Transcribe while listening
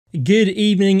Good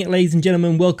evening, ladies and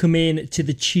gentlemen. Welcome in to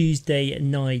the Tuesday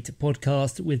night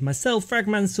podcast with myself,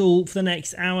 FragManSaul, for the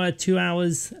next hour, 2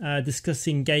 hours,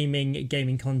 discussing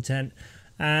gaming content.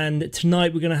 And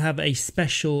tonight we're going to have a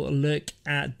special look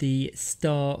at the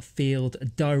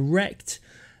Starfield Direct.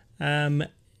 I think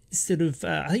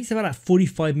it's about a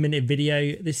 45-minute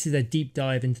video. This is a deep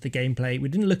dive into the gameplay. We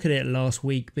didn't look at it last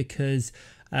week because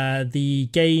the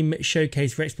game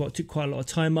showcase for Xbox took quite a lot of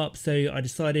time up, so I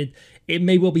decided it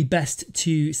may well be best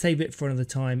to save it for another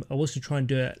time. I was going to try and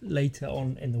do it later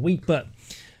on in the week, but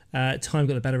time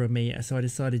got the better of me, so I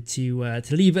decided to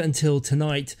leave it until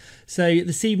tonight. So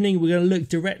this evening we're going to look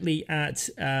directly at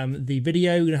the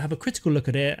video. We're going to have a critical look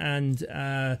at it and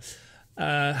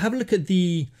have a look at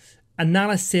the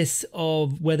analysis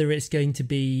of whether it's going to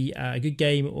be a good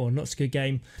game or not so good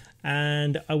game.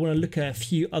 And I want to look at a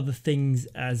few other things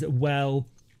as well.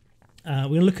 We're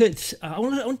going to look at. I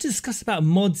want to discuss about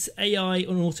mods, AI,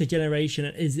 and auto generation.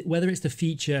 Is whether it's the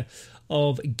future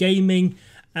of gaming,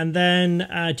 and then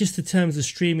just in terms of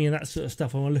streaming and that sort of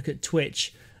stuff. I want to look at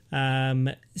Twitch,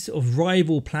 sort of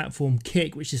rival platform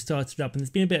Kick, which has started up, and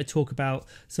there's been a bit of talk about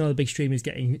some of the big streamers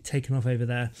getting taken off over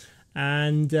there.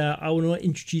 And I want to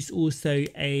introduce also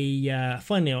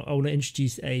finally I want to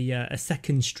introduce a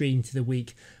second stream to the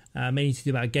week. Mainly to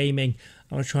do about gaming.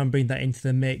 I want to try and bring that into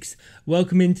the mix.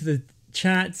 Welcome into the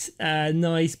chat.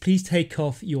 Nice. Please take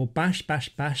off your bash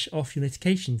off your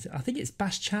notifications. I think it's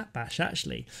bash chat bash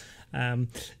actually.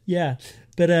 Yeah,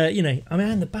 but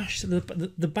I'm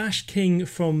the bash king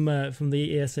from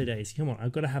the ESO days. Come on,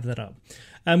 I've got to have that up.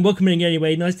 Welcome in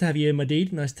anyway. Nice to have you in, my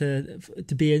dude. Nice to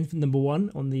be in number one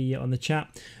on the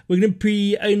chat. We're going to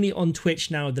be only on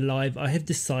Twitch now, the live. I have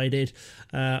decided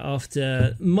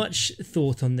after much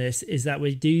thought on this is that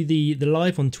we do the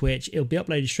live on Twitch. It'll be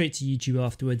uploaded straight to YouTube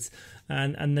afterwards,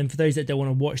 and then for those that don't want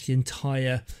to watch the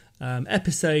entire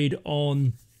episode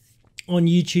on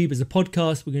YouTube as a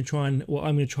podcast, I'm going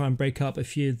to try and break up a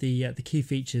few of the key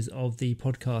features of the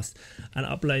podcast and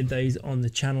upload those on the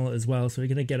channel as well. So we're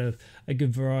going to get a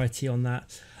good variety on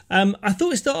that. I thought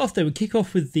we'd start off though. We'd kick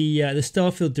off with the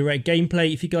Starfield Direct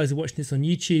gameplay. If you guys are watching this on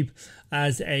YouTube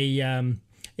as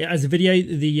a video,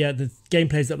 the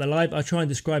gameplay is up there live. I'll try and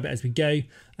describe it as we go,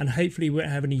 and hopefully we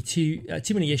won't have any too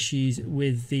many issues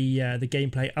with the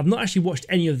gameplay. I've not actually watched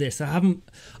any of this.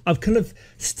 I've kind of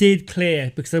steered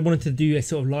clear because I wanted to do a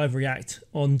sort of live react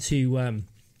onto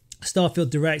Starfield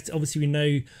Direct. Obviously, we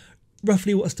know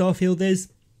roughly what Starfield is,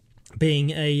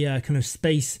 being a kind of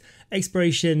space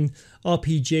exploration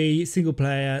RPG, single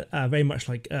player, very much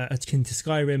like akin to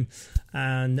Skyrim,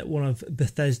 and one of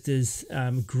Bethesda's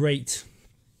great.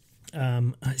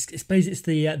 It's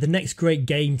the next great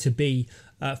game to be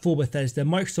for Bethesda.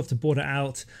 Microsoft have bought it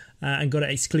out and got it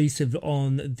exclusive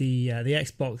on the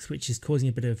Xbox, which is causing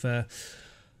a bit of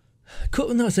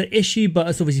no, it's an issue, but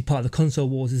it's obviously part of the console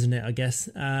wars, isn't it? I guess.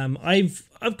 I'm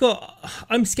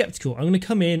skeptical. I'm going to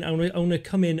come in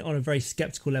on a very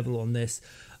skeptical level on this.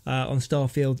 On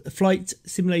Starfield, flight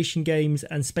simulation games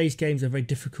and space games are very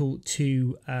difficult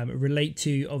to relate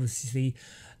to. Obviously,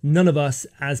 none of us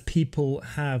as people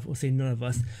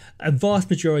a vast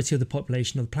majority of the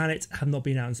population of the planet have not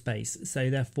been out in space. So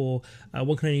therefore,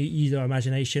 one can only use our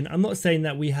imagination. I'm not saying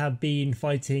that we have been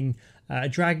fighting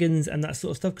dragons and that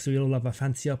sort of stuff, because we all love our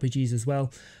fantasy RPGs as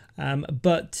well.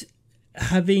 But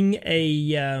having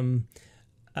an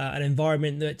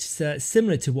environment that's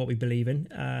similar to what we believe in,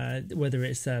 whether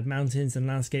it's mountains and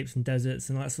landscapes and deserts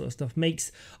and that sort of stuff,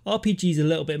 makes RPGs a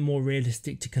little bit more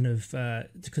realistic to kind of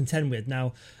to contend with.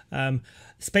 Now,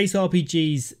 space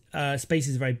RPGs, space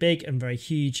is very big and very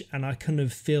huge, and I kind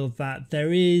of feel that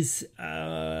there is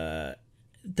a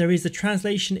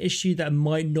translation issue that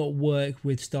might not work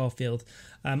with Starfield.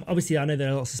 Obviously, I know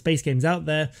there are lots of space games out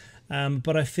there,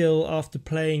 but I feel after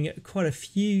playing quite a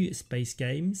few space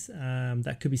games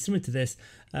that could be similar to this,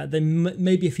 there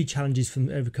may be a few challenges for them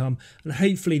to overcome, and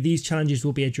hopefully these challenges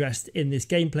will be addressed in this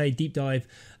gameplay deep dive.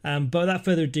 But without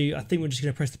further ado, I think we're just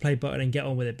going to press the play button and get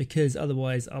on with it, because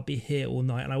otherwise I'll be here all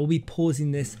night, and I will be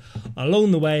pausing this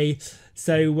along the way.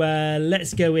 So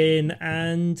let's go in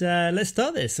and let's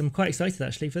start this. I'm quite excited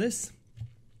actually for this.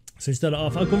 So to start it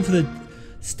off, I've gone for the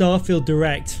Starfield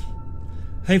Direct.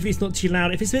 Hopefully it's not too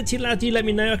loud. If it's a bit too loud, do let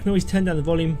me know. I can always turn down the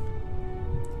volume.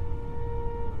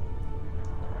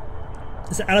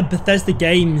 So out of Bethesda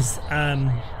games,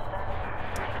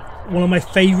 one of my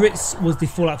favourites was the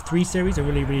Fallout 3 series. I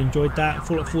really enjoyed that.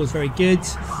 Fallout 4 was very good.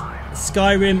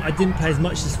 Skyrim, I didn't play as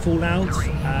much as Fallout,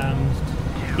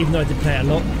 even though I did play it a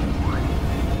lot.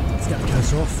 Let's get the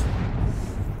cursor off.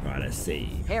 Right, let's see.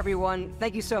 Hey everyone,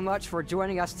 thank you so much for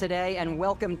joining us today, and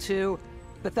welcome to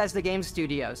Bethesda Game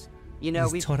Studios. You know,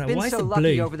 we've been so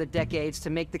lucky over the decades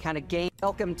to make the kind of game.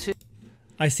 Welcome to...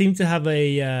 I seem to have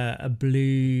a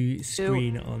blue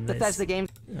screen on this. Bethesda Games.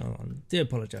 Oh, I do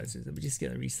apologise. Let me just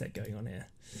get a reset going on here.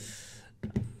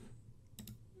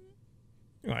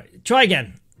 Right, try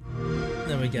again.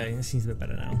 There we go. This seems a bit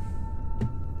better now.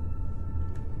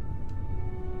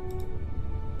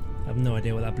 I have no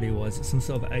idea what that blue was. It's some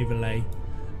sort of overlay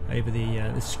over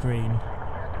the screen.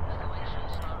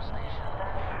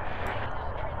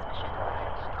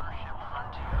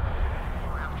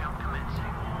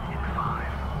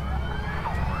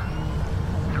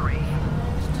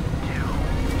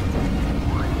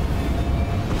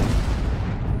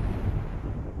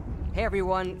 Hey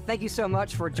everyone, thank you so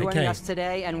much for joining us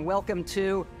today, and welcome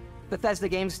to Bethesda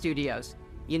Game Studios.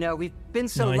 You know, we've been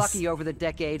so lucky over the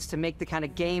decades to make the kind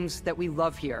of games that we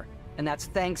love here, and that's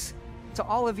thanks to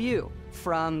all of you.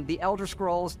 From the Elder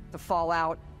Scrolls to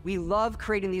Fallout, we love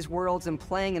creating these worlds and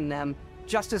playing in them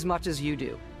just as much as you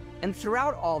do. And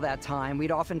throughout all that time,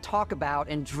 we'd often talk about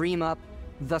and dream up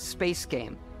the space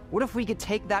game. What if we could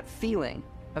take that feeling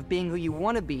of being who you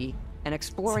want to be and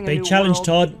exploring a new challenge,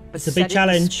 Todd. It's a big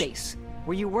challenge. Space,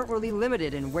 where you weren't really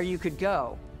limited in where you could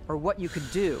go or what you could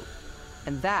do.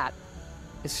 And that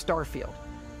is Starfield.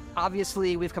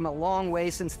 Obviously, we've come a long way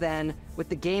since then with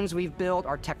the games we've built,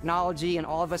 our technology, and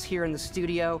all of us here in the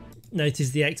studio.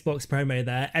 Notice the Xbox promo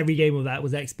there. Every game of that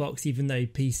was Xbox, even though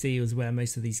PC was where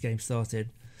most of these games started.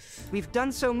 We've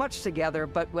done so much together,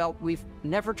 but, well, we've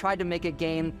never tried to make a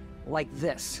game like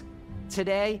this.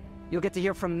 Today, you'll get to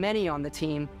hear from many on the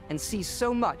team and see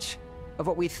so much of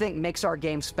what we think makes our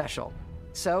game special.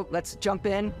 So let's jump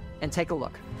in and take a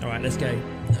look. All right, let's go.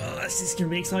 Oh, this is going to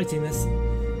be exciting, this.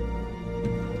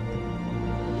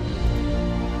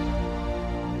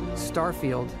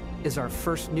 Starfield is our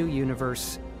first new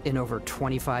universe in over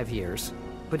 25 years,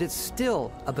 but it's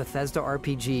still a Bethesda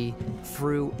RPG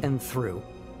through and through,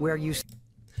 where you...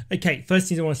 Okay, first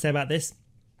thing I want to say about this.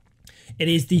 It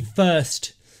is the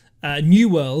first new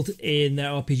world in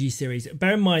their RPG series.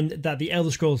 Bear in mind that the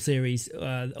Elder Scrolls series,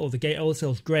 or the Elder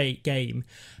Scrolls Great game,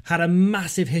 had a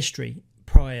massive history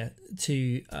prior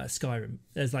to Skyrim.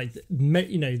 There's like,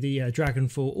 you know, the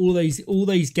Dragonfall, all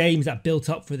those games that built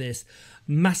up for this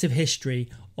massive history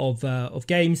of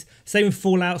games. Same with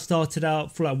Fallout. Started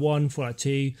out Fallout 1, Fallout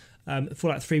 2,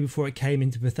 Fallout 3 before it came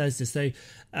into Bethesda. So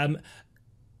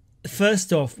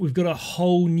first off, we've got a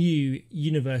whole new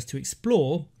universe to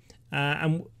explore,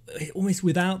 and almost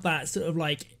without that sort of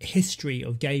like history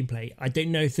of gameplay, I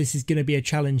don't know if this is going to be a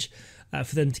challenge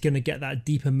for them to get that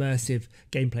deep immersive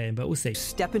gameplay in, but we'll see.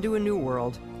 Step into a new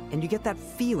world and you get that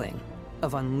feeling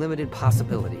of unlimited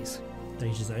possibilities.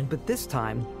 Danger zone. But this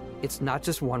time, it's not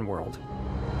just one world.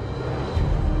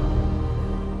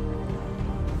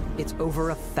 It's over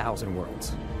 1,000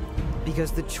 worlds.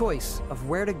 Because the choice of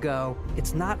where to go,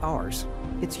 it's not ours,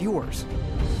 it's yours.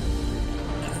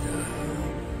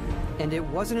 And it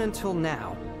wasn't until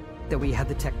now that we had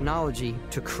the technology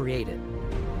to create it.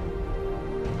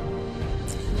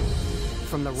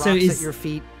 From the rocks at your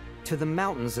feet to the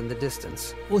mountains in the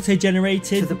distance.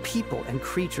 Auto-generated. To the people and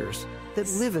creatures that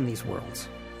live in these worlds.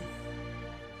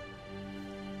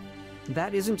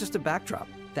 That isn't just a backdrop.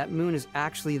 That moon is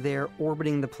actually there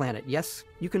orbiting the planet. Yes,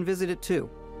 you can visit it too.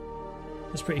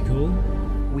 That's pretty cool.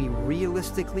 We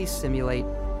realistically simulate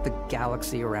the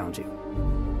galaxy around you.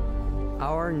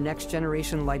 Our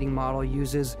next-generation lighting model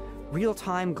uses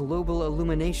real-time global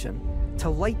illumination to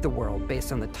light the world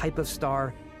based on the type of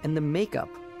star and the makeup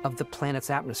of the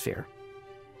planet's atmosphere.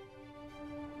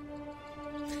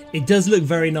 It does look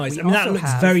very nice. I mean, that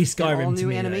looks very Skyrim an all-new to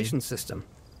me, animation system.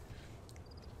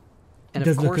 And it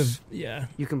does of course, yeah.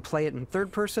 You can play it in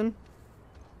third person,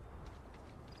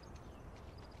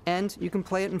 and you can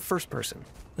play it in first person.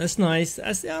 That's nice.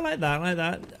 I like that. I like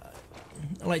that.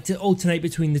 I like to alternate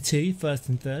between the two, first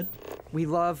and third. We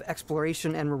love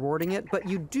exploration and rewarding it, but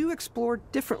you do explore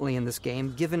differently in this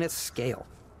game given its scale.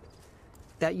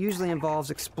 That usually involves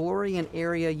exploring an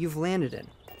area you've landed in.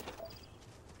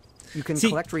 You can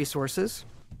collect resources.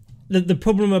 The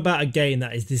problem about a game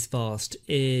that is this vast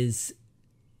is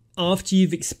after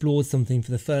you've explored something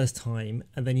for the first time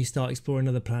and then you start exploring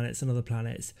other planets,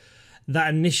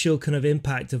 that initial kind of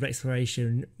impact of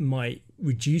exploration might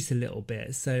reduce a little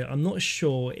bit. So I'm not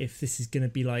sure if this is going to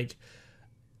be like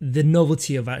the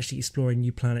novelty of actually exploring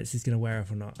new planets is going to wear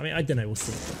off or not. I mean, I don't know. We'll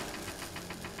see.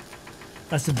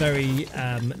 That's a very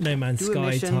No Man's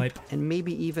Sky type. And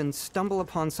maybe even stumble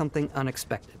upon something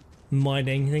unexpected.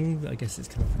 Mining thing. I guess it's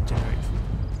kind of generic.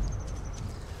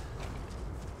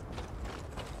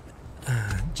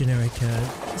 Generic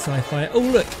sci-fi. Oh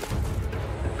look,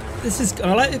 this is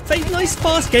I like nice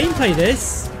fast gameplay.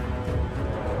 This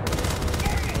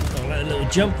a little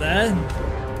jump there.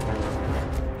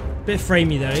 Bit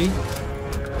framey though.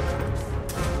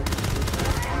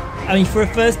 I mean, for a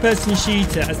first-person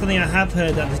shooter, that's something I have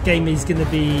heard that this game is going to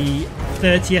be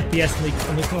 30 FPS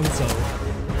on the console.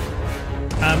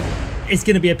 It's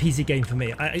going to be a PC game for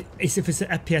me. If it's an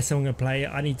FPS I'm going to play,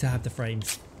 I need to have the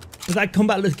frames. But that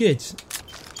combat looks good.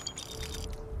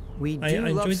 We do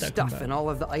love stuff and all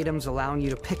of the items allowing you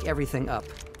to pick everything up.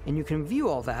 And you can view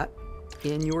all that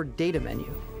in your data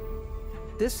menu.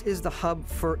 This is the hub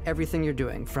for everything you're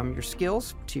doing, from your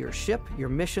skills to your ship, your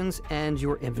missions, and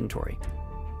your inventory.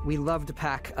 We love to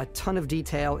pack a ton of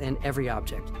detail in every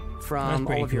object, from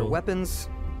all of your weapons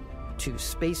to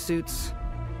spacesuits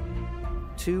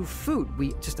to food.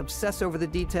 We just obsess over the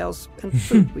details, and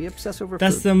food. We obsess over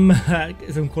That's food.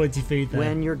 some quality food there.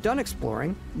 When you're done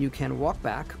exploring, you can walk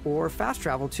back or fast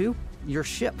travel to your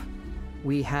ship.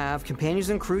 We have companions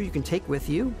and crew you can take with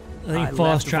you. I think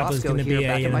fast travel is going to be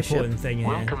an important thing here.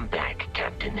 Welcome back,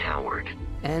 Captain Howard.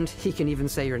 And he can even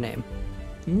say your name.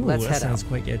 Ooh, Let's head out. That sounds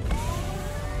quite good.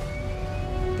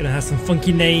 Gonna have some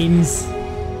funky names.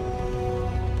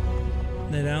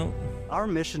 No doubt. Our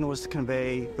mission was to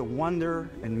convey the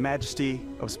wonder and majesty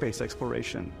of space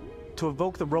exploration, to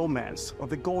evoke the romance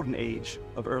of the golden age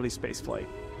of early spaceflight.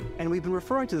 And we've been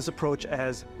referring to this approach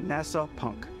as NASA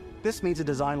Punk. This means a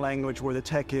design language where the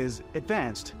tech is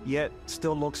advanced, yet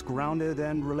still looks grounded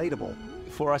and relatable.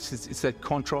 For us, it's that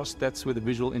contrast. That's where the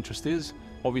visual interest is.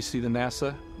 Obviously the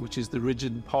NASA, which is the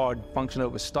rigid, hard function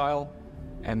over style,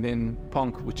 and then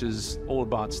Punk, which is all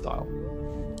about style.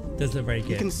 Does look very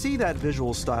good. You can see that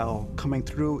visual style coming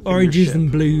through Oranges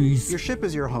and blues. Your ship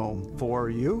is your home for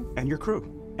you and your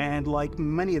crew. And like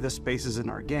many of the spaces in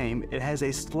our game, it has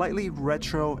a slightly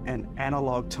retro and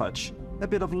analog touch. A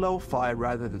bit of lo-fi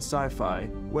rather than sci-fi,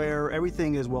 where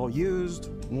everything is well used,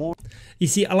 warm. You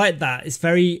see, I like that.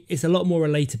 It's a lot more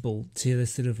relatable to the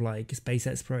sort of like space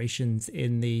explorations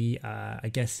in the, I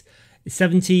guess,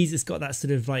 70s. It's got that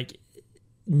sort of like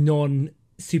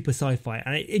non-super sci-fi,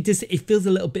 and it feels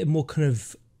a little bit more kind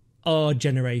of our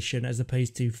generation as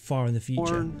opposed to far in the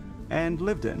future. Born and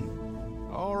lived in.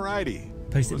 Alrighty.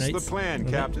 Post-it What's notes. the plan,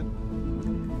 Captain?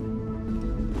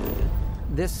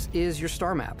 This is your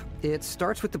star map. It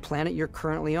starts with the planet you're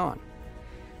currently on.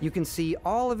 You can see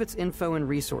all of its info and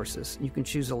resources. You can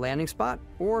choose a landing spot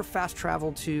or fast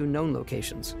travel to known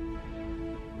locations.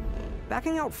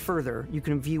 Backing out further, you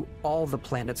can view all the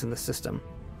planets in the system.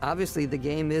 Obviously, the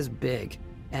game is big,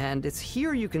 and it's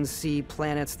here you can see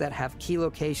planets that have key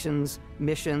locations,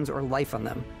 missions, or life on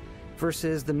them,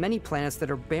 versus the many planets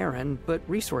that are barren but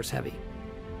resource-heavy.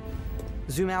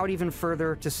 Zoom out even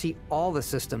further to see all the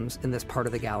systems in this part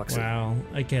of the galaxy. Wow,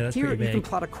 okay, that's Here, pretty big. you can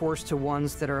plot a course to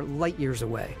ones that are light years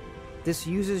away. This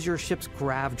uses your ship's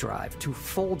grav drive to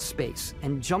fold space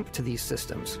and jump to these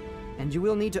systems. And you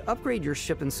will need to upgrade your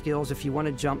ship and skills if you want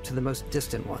to jump to the most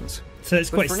distant ones. So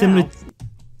it's quite similar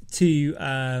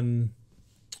to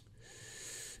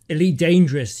Elite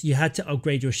Dangerous. You had to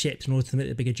upgrade your ships in order to make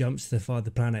the bigger jumps to the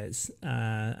farther planets.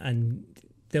 And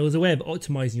there was a way of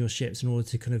optimizing your ships in order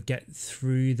to kind of get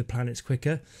through the planets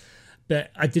quicker.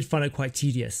 But I did find it quite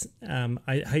tedious.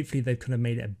 Hopefully they've kind of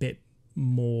made it a bit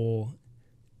more...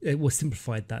 It was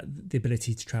simplified, the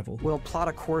ability to travel. We'll plot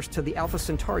a course to the Alpha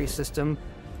Centauri system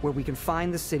where we can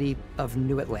find the city of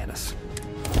New Atlantis.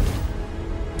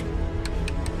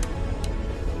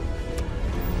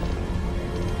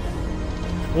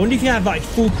 I wonder if you have like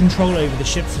full control over the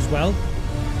ships as well,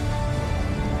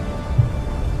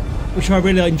 which I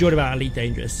really enjoyed about Elite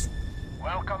Dangerous.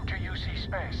 Welcome to UC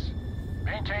Space.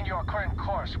 Maintain your current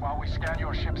course while we scan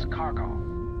your ship's cargo.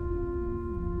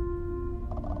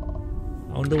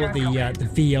 I wonder what the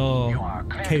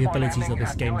VR capabilities of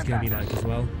this game is going to be like as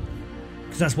well.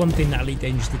 Because that's one thing that Elite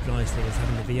Dangerous did nicely, was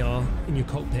having the VR in your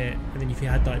cockpit, and then if you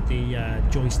had like the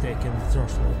joystick and the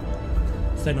throttle,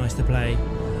 so nice to play.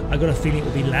 I got a feeling it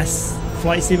will be less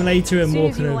flight simulator and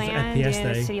more kind of FPS though.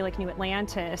 In a city like New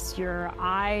Atlantis, your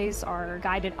eyes are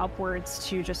guided upwards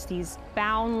to just these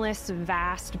boundless,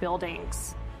 vast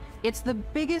buildings. It's the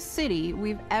biggest city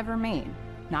we've ever made,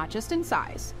 not just in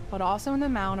size, but also in the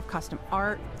amount of custom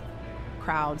art,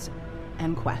 crowds,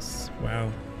 and quests.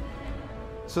 Wow.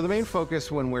 So the main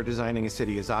focus when we're designing a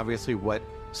city is obviously what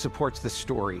supports the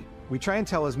story. We try and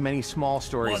tell as many small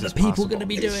stories as possible. What are the people going to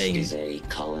be doing? This is a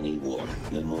Colony War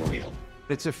memorial.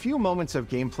 It's a few moments of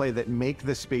gameplay that make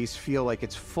the space feel like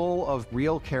it's full of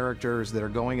real characters that are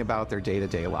going about their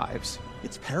day-to-day lives.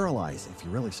 It's paralyzing if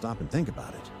you really stop and think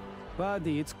about it.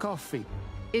 Buddy, it's coffee.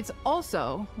 It's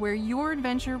also where your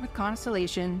adventure with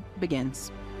Constellation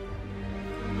begins.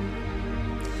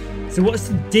 So what's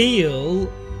the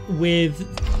deal with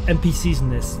NPCs in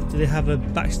this? Do they have a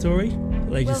backstory?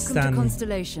 Or they just Welcome stand... to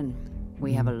Constellation.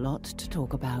 We have a lot to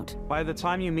talk about. By the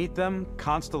time you meet them,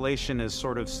 Constellation is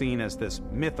sort of seen as this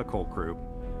mythical group.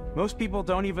 Most people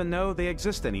don't even know they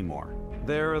exist anymore.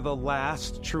 They're the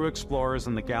last true explorers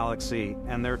in the galaxy,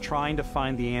 and they're trying to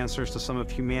find the answers to some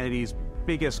of humanity's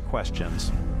biggest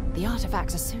questions. The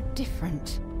artifacts are so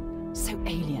different, so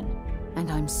alien,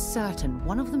 and I'm certain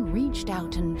one of them reached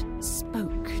out and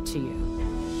spoke to you.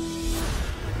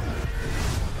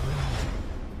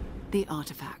 The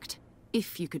artifact,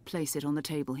 if you could place it on the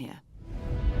table here.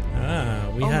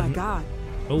 Oh my god.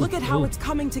 Look at how it's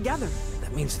coming together.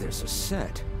 That means there's a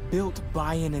set built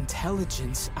by an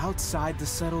intelligence outside the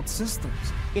settled systems.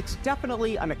 It's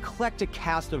definitely an eclectic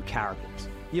cast of characters.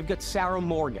 You've got Sarah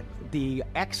Morgan, the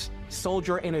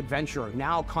ex-soldier and adventurer,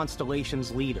 now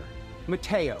Constellation's leader.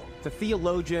 Mateo, the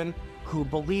theologian who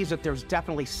believes that there's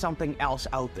definitely something else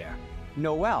out there.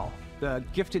 Noel, the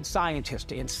gifted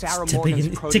scientist and Sarah Morgan's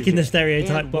protege. Ticking the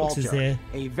stereotype and boxes Walter, here.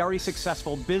 a very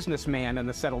successful businessman in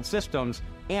the settled systems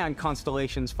and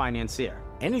Constellation's financier.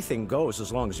 Anything goes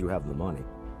as long as you have the money.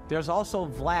 There's also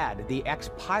Vlad, the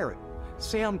ex-pirate,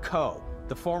 Sam Coe,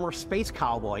 the former space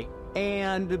cowboy,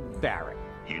 and Barrett.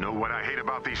 You know what I hate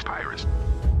about these pirates?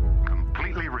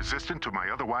 Completely resistant to my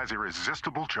otherwise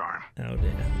irresistible charm. Oh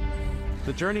dear.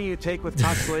 The journey you take with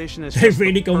Constellation is They've just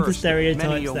really the gone for first of many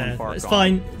stereotypes you'll there. embark It's on.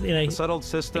 fine, you know. The Settled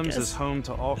Systems is home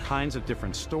to all kinds of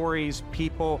different stories,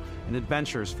 people, and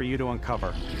adventures for you to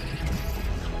uncover.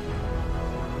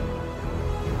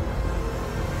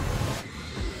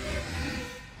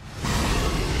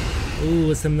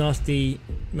 Ooh, some nasty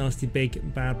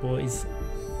big bad boys.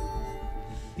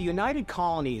 The United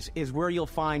Colonies is where you'll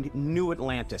find New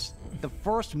Atlantis, the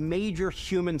first major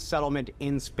human settlement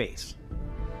in space.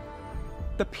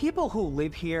 The people who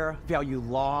live here value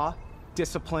law,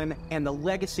 discipline, and the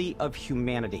legacy of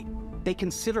humanity. They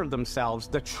consider themselves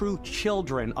the true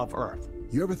children of Earth.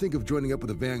 You ever think of joining up with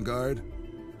the Vanguard?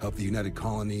 Help the United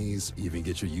Colonies, even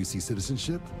get your UC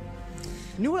citizenship?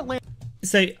 New Atlantis.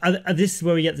 So this is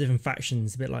where we get the different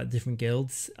factions, a bit like different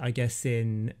guilds, I guess,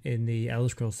 in the Elder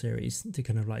Scrolls series to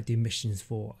kind of like do missions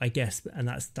for, I guess, and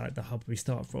that's like the hub we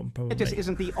start from, probably. Atlantis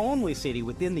isn't the only city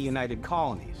within the United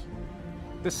Colonies.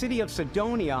 The city of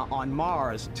Sidonia on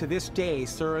Mars to this day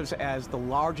serves as the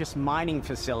largest mining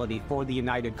facility for the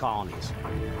United Colonies.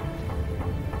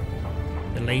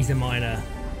 The laser miner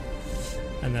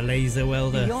and the laser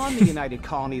welder. Beyond the United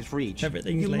Colonies' reach,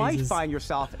 Everything's you might lasers. find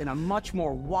yourself in a much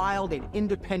more wild and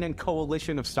independent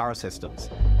coalition of star systems.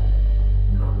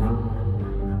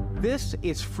 This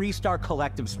is Freestar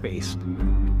Collective Space.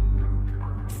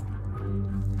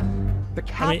 The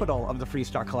capital of the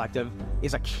Freestar Collective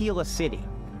is Aquila City.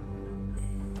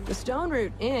 The Stone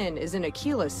Root Inn is an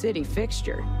Aquila City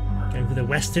fixture. Going for the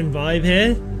Western vibe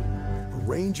here. A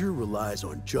ranger relies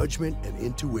on judgment and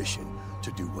intuition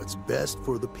to do what's best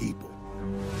for the people.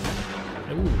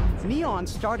 Ooh. Neon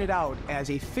started out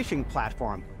as a fishing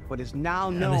platform, but is now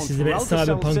known this is a bit throughout the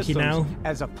settled cyberpunky systems now.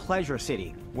 as a pleasure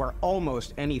city, where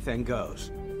almost anything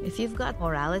goes. If you've got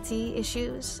morality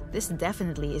issues, this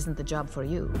definitely isn't the job for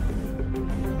you.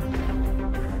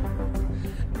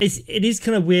 It is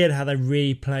kind of weird how they're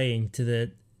really playing to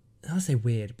the, I say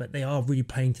weird, but they are really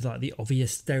playing to like the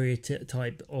obvious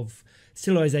stereotype of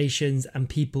civilizations and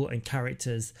people and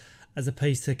characters, as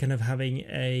opposed to kind of having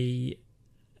a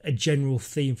general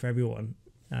theme for everyone.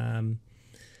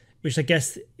 Which I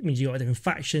guess means you got different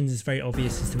factions. It's very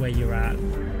obvious as to where you're at.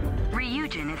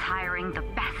 Ryujin is hiring the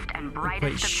best and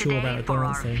brightest of sure today about for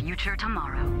our dancing. future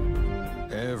tomorrow.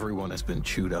 Everyone has been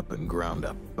chewed up and ground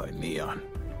up by Neon.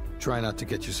 Try not to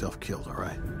get yourself killed, all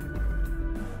right?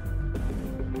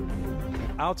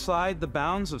 Outside the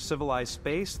bounds of civilized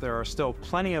space, there are still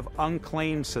plenty of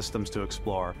unclaimed systems to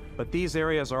explore, but these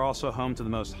areas are also home to the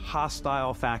most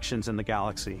hostile factions in the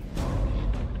galaxy.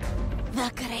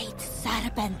 The great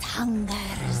serpent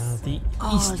hungers. The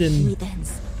All Eastern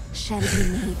heathens shall be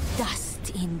made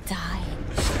dust in time.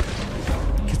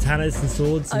 katanas and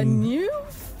swords. A And new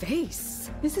face.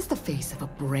 Is this the face of a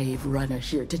brave runner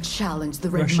here to challenge the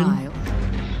Red Russian? Mile?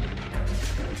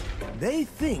 They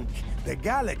think the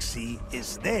galaxy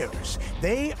is theirs.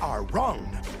 They are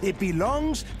wrong. It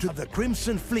belongs to the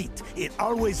Crimson Fleet. It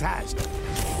always has.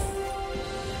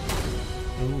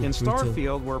 In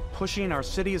Starfield, we're pushing our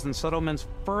cities and settlements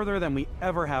further than we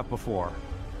ever have before.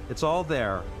 It's all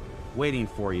there, waiting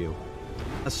for you.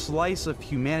 A slice of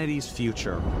humanity's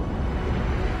future.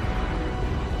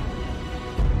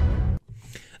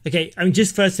 Okay, I mean,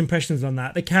 just first impressions on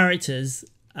that. The characters,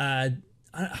 I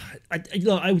I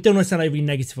don't want to sound overly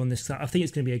negative on this. I think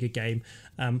it's going to be a good game,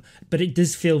 but it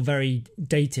does feel very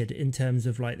dated in terms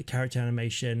of like the character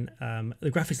animation.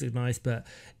 The graphics look nice, but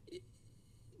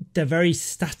they're very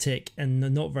static and they're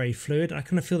not very fluid. I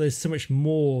kind of feel there's so much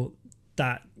more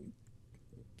that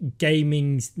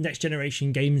next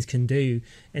generation games can do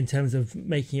in terms of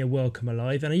making a world come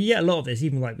alive. And you get a lot of this,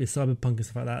 even like with Cyberpunk and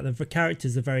stuff like that. The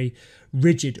characters are very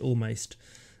rigid almost.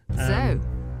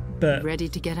 But ready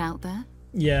to get out there?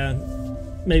 Yeah,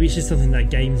 maybe it's just something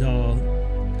that games are.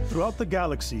 Throughout the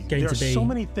galaxy, there are so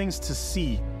many things to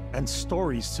see and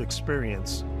stories to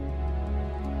experience.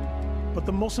 But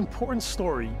the most important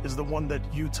story is the one that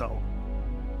you tell.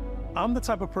 I'm the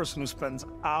type of person who spends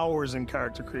hours in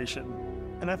character creation,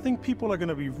 and I think people are going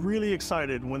to be really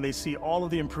excited when they see all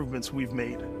of the improvements we've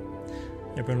made.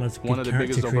 One of the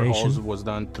biggest overhauls was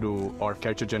done through our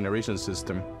character generation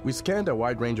system. We scanned a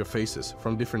wide range of faces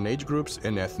from different age groups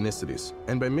and ethnicities,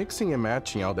 and by mixing and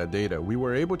matching all that data, we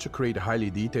were able to create highly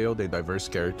detailed and diverse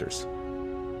characters.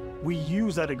 We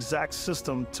use that exact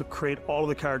system to create all of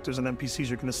the characters and NPCs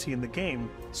you're going to see in the game.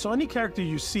 So any character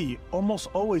you see almost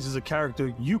always is a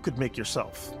character you could make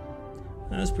yourself.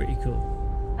 That's pretty cool.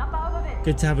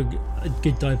 Good to have a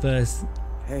good diverse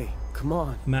come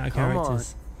on. Amount of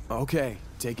characters. Okay,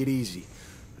 take it easy.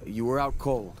 You were out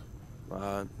cold.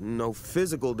 No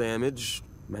physical damage.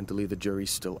 Mentally, the jury's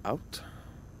still out.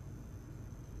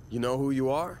 You know who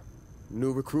you are?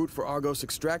 New recruit for Argos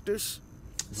Extractors?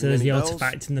 So there's the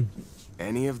artifact and the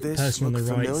any of this person on the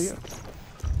right.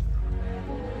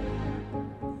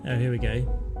 Oh, here we go.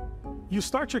 You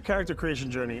start your character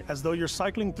creation journey as though you're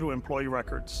cycling through employee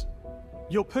records.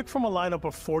 You'll pick from a lineup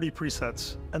of 40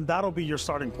 presets, and that'll be your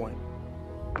starting point.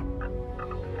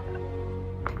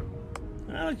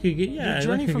 Yeah,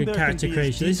 like a good character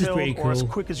creation. This is pretty cool. Or as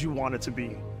quick as you want it to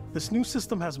be. This new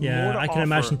system has more to I can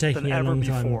imagine taking than a long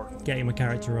time before. getting my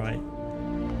character right.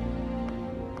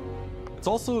 It's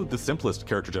also the simplest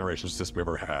character generation system we've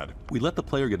ever had. We let the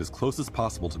player get as close as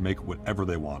possible to make whatever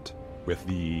they want. With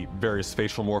the various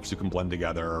facial morphs you can blend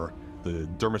together, the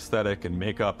dermesthetic and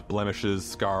makeup, blemishes,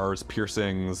 scars,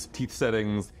 piercings, teeth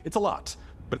settings. It's a lot,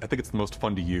 but I think it's the most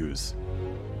fun to use.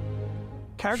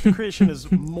 Character creation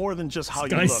is more than just how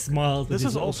you look. Smiled this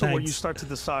is also where you start to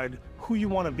decide who you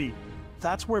want to be.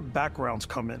 That's where backgrounds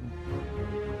come in.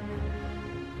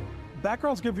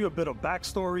 Backgrounds give you a bit of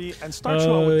backstory and start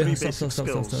you out with three basic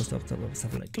skills. Stop. Let's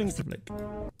have a look.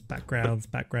 Backgrounds.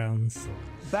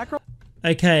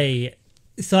 Okay,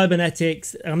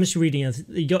 cybernetics. I'm just reading.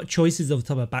 You got choices of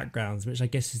the type of backgrounds, which I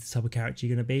guess is the type of character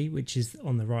you're going to be, which is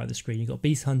on the right of the screen. You've got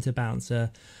Beast Hunter, Bouncer,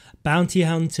 Bounty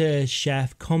Hunter,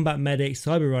 Chef, Combat Medic,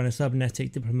 Cyber Runner,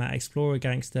 Cybernetic, Diplomat, Explorer,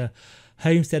 Gangster,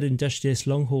 Homestead, Industrialist,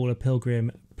 Long Hauler,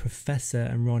 Pilgrim, Professor,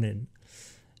 and Ronin.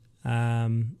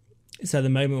 So at the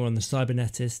moment we're on the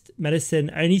Cybernetist.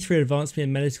 Medicine, only through advancement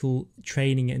in medical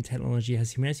training and technology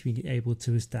has humanity been able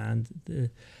to withstand the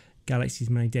galaxy's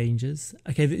many dangers.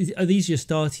 Okay, are these your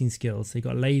starting skills? So you've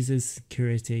got lasers,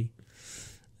 security.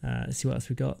 Let's see what else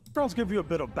we got. Backgrounds give you a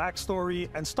bit of backstory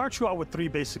and start you out with three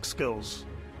basic skills.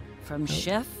 From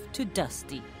chef to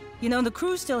Dusty. You know, the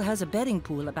crew still has a betting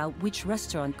pool about which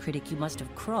restaurant critic you must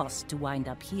have crossed to wind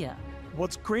up here.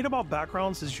 What's great about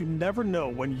backgrounds is you never know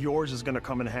when yours is going to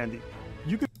come in handy.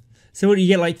 So what do you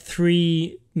get, like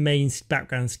 3 main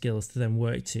background skills to then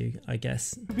work to, I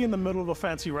guess? You could be in the middle of a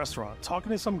fancy restaurant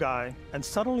talking to some guy, and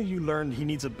suddenly you learn he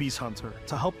needs a beast hunter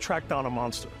to help track down a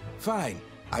monster. Fine.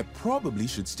 I probably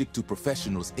should stick to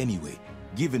professionals anyway,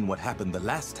 given what happened the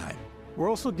last time. We're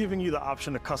also giving you the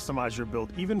option to customize your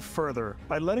build even further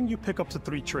by letting you pick up to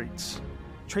 3 traits.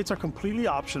 Traits are completely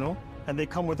optional, and they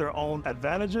come with their own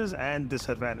advantages and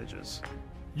disadvantages.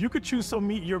 You could choose to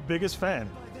meet your biggest fan.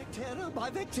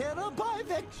 By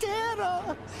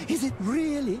Vectera! Is it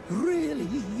really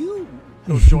you?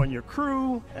 He'll join your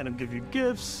crew, and he'll give you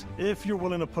gifts, if you're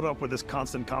willing to put up with his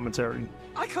constant commentary.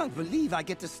 I can't believe I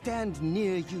get to stand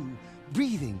near you,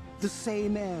 breathing the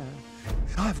same air.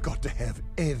 I've got to have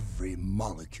every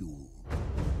molecule.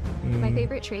 My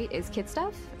favorite trait is kid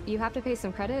stuff. You have to pay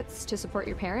some credits to support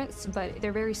your parents, but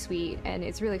they're very sweet, and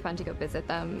it's really fun to go visit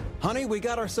them. Honey, we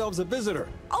got ourselves a visitor.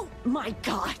 Oh my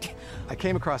god! I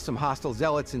came across some hostile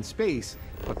zealots in space,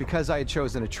 but because I had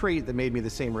chosen a trait that made me the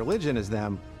same religion as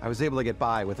them, I was able to get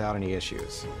by without any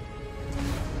issues.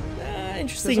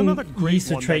 Interesting. There's another great use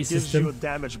of one trait that gives system. you a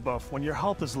damage buff when your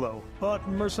health is low, but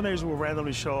mercenaries will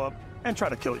randomly show up and try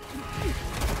to kill you.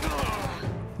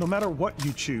 No matter what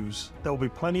you choose, there will be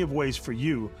plenty of ways for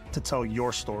you to tell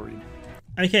your story.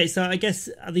 Okay, so I guess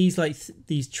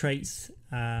these traits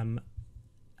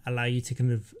allow you to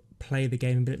kind of play the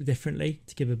game a bit differently,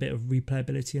 to give a bit of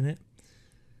replayability in it.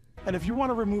 And if you want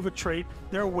to remove a trait,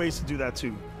 there are ways to do that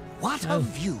too. What a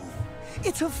view!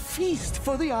 It's a feast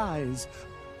for the eyes.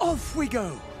 Off we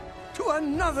go to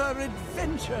another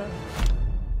adventure.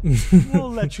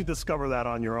 We'll let you discover that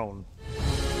on your own.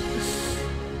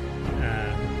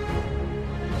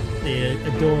 The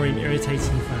adoring, irritating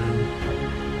fan.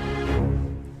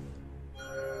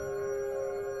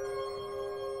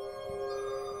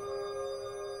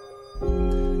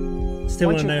 Still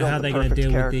want to know how they're going to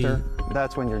deal with the...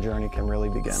 That's when your journey can really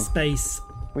begin. Space.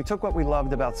 We took what we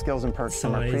loved about skills and perks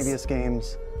from our previous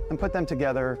games and put them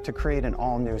together to create an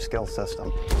all-new skill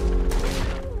system.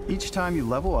 Each time you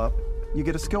level up, you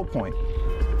get a skill point,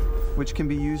 which can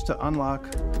be used to unlock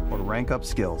or rank up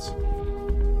skills.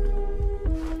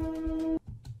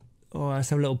 Oh, let's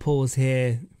have a little pause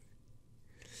here.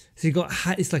 So you've got,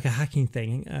 it's like a hacking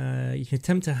thing. You can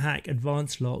attempt to hack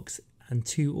advanced locks and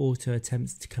 2 auto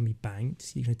attempts to can be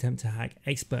banked. You can attempt to hack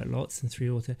expert lots and 3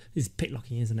 auto. This is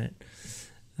picklocking, isn't it?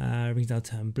 Rings down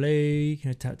turn blue. You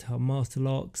can attempt to help master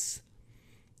locks.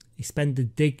 Expend the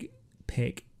dig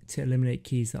pick to eliminate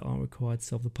keys that aren't required to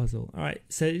solve the puzzle. All right,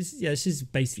 so it's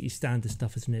just basically standard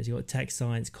stuff, isn't it? You've got tech,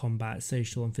 science, combat,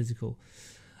 social, and physical.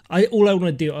 All I want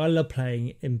to do, I love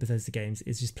playing in Bethesda games,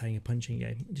 is just playing a punching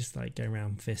game, just like going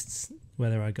around fists,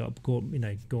 whether I got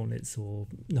gauntlets or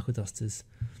knuckle dusters.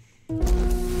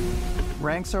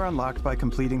 Ranks are unlocked by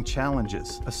completing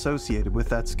challenges associated with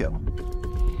that skill.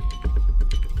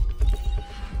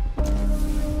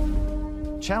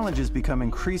 Challenges become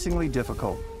increasingly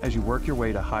difficult as you work your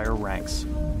way to higher ranks.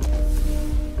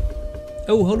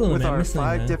 Oh, hold on a minute. With our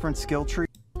 5 different skill trees,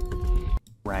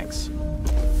 ranks.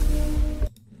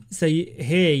 So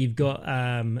here you've got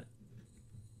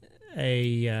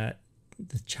the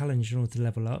challenge in order to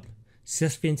level up.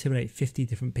 Successfully intimidate 50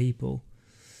 different people.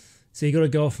 So you got to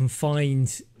go off and find...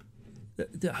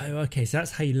 Okay, so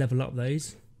that's how you level up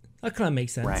those. That kind of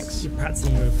makes sense. Ranks. You're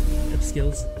practicing your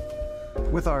skills.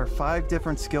 With our 5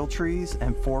 different skill trees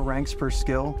and 4 ranks per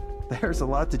skill, there's a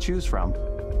lot to choose from.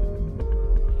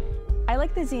 I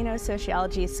like the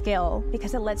Xenosociology skill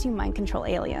because it lets you mind control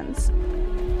aliens.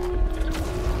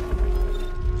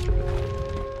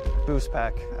 Boost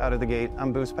pack out of the gate.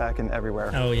 I'm boost packing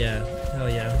everywhere. Oh yeah, hell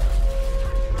yeah.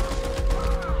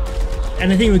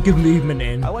 Anything with good movement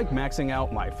in. I like maxing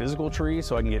out my physical tree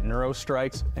so I can get neuro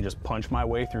strikes and just punch my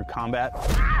way through combat.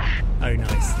 Oh,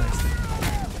 nice.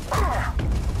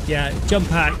 Yeah, jump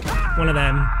pack, one of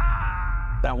them.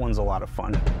 That one's a lot of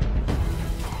fun.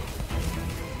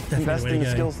 Invest in the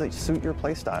skills that suit your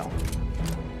playstyle.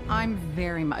 I'm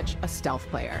very much a stealth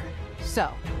player.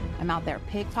 So, I'm out there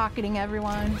pickpocketing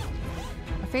everyone.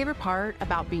 My favorite part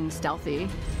about being stealthy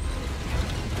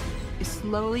is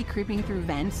slowly creeping through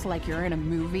vents like you're in a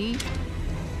movie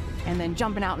and then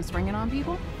jumping out and springing on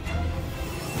people.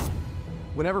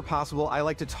 Whenever possible, I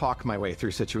like to talk my way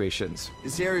through situations.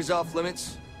 This area's off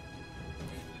limits.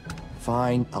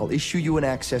 Fine, I'll issue you an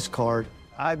access card.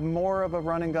 I'm more of a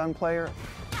run and gun player.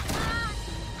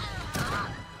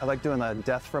 I like doing the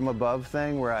death from above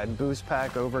thing where I boost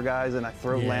pack over guys and I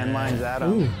throw landmines at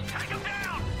them. Ooh.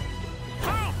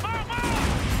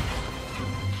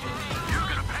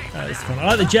 It's fun.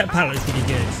 I like the jetpack, it's really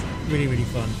good. It's really, really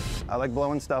fun. I like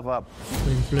blowing stuff up.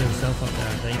 Blew himself up there,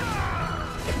 I think.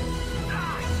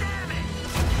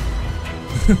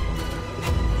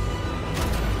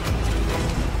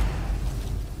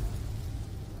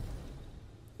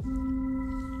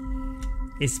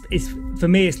 It's for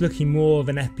me. It's looking more of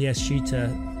an FPS shooter.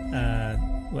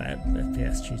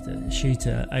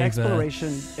 Shooter over exploration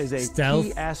is a stealth.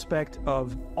 Key aspect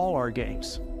of all our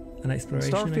games. An exploration.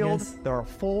 In Starfield, I guess. there are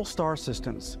full star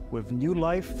systems with new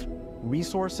life,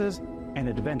 resources, and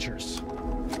adventures.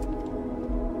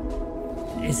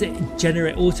 Is it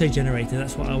auto-generated?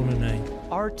 That's what I want to know.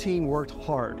 Our team worked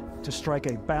hard to strike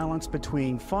a balance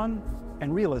between fun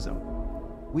and realism.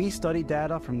 We studied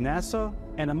data from NASA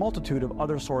and a multitude of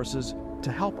other sources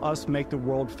to help us make the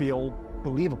world feel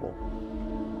believable.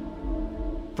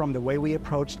 From the way we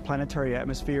approached planetary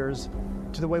atmospheres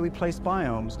to the way we placed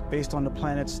biomes based on the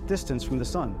planet's distance from the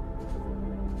sun.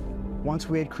 Once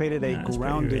we had created a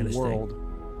grounded world,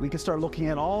 we could start looking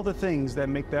at all the things that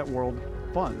make that world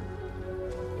fun.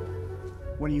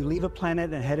 When you leave a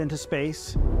planet and head into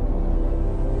space,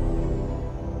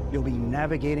 you'll be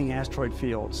navigating asteroid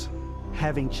fields,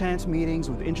 having chance meetings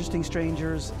with interesting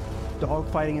strangers,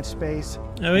 dogfighting in space.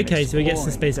 Oh, okay, so we get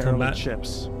some space combat.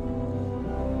 Ships.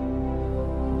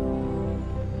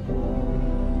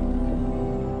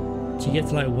 Do you get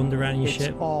to like wander around your ship?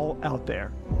 It's all out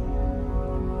there.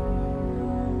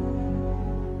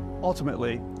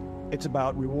 Ultimately, it's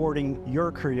about rewarding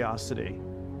your curiosity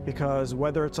Because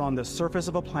whether it's on the surface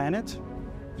of a planet,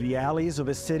 the alleys of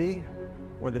a city,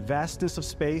 or the vastness of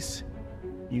space,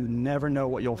 you never know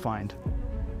what you'll find.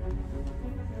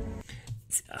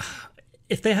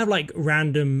 If they have like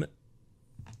random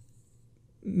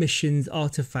missions,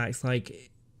 artifacts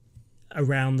like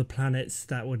around the planets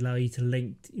that would allow you to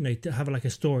link, you know, to have like a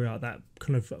story arc that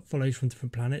kind of follows from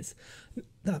different planets,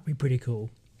 that'd be pretty cool.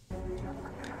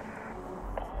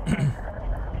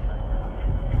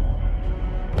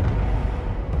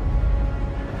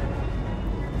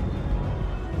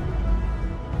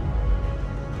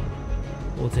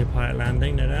 Autopilot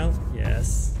landing, no doubt.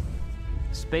 Yes.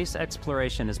 Space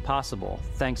exploration is possible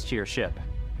thanks to your ship.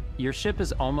 Your ship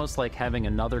is almost like having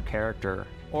another character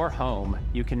or home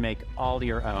you can make all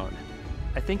your own.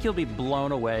 I think you'll be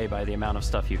blown away by the amount of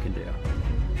stuff you can do.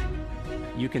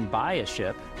 You can buy a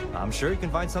ship. I'm sure you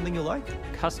can find something you like.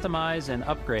 Customize and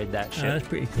upgrade that ship. That's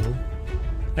pretty cool.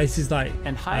 This is like...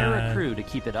 And hire a crew to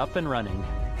keep it up and running.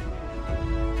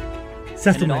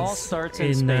 Settlements and it all starts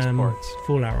in spaceports.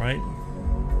 Fallout, right?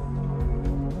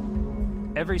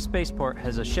 Every spaceport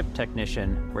has a ship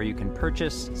technician where you can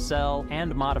purchase, sell,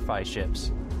 and modify ships.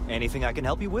 Anything I can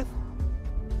help you with?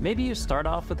 Maybe you start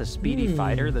off with a speedy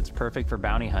fighter that's perfect for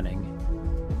bounty hunting.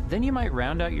 Then you might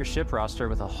round out your ship roster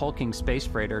with a hulking space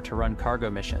freighter to run cargo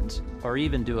missions, or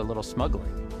even do a little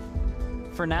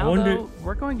smuggling. For now, though,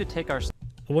 we're going to take our...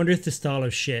 I wonder if the style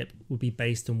of ship would be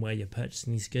based on where you're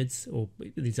purchasing these goods or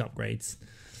these upgrades.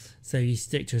 So you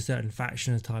stick to a certain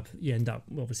faction or type, you end up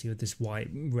obviously with this white,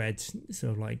 red,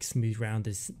 sort of like smooth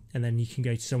rounded, and then you can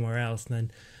go to somewhere else and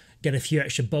then get a few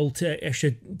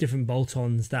extra different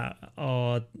bolt-ons that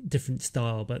are different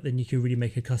style, but then you can really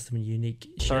make a custom and unique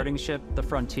ship. Starting ship the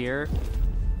Frontier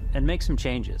and make some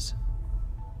changes.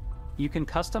 You can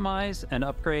customize and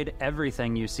upgrade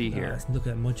everything you see here. Look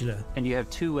at that modular. And you have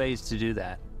 2 ways to do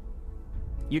that.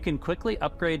 You can quickly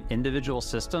upgrade individual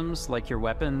systems like your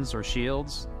weapons or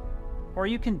shields, or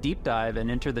you can deep dive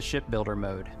and enter the shipbuilder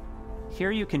mode.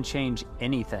 Here you can change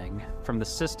anything, from the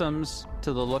systems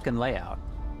to the look and layout.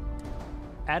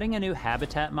 Adding a new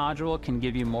habitat module can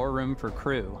give you more room for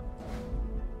crew.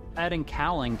 Adding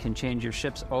cowling can change your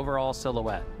ship's overall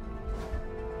silhouette.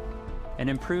 An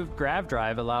improved grav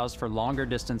drive allows for longer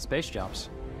distance space jumps.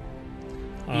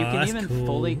 You can even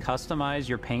fully customize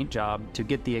your paint job to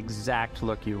get the exact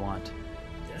look you want.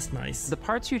 That's nice. The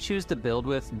parts you choose to build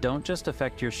with don't just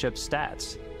affect your ship's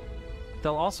stats.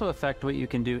 They'll also affect what you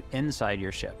can do inside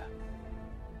your ship.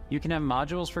 You can have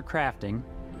modules for crafting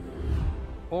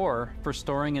or for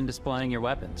storing and displaying your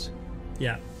weapons.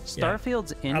 Yeah.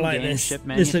 Starfield's in-game ship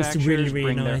manufacturers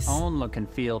bring their own look and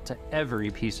feel to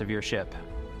every piece of your ship.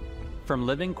 From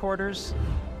living quarters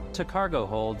to cargo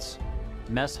holds,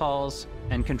 mess halls,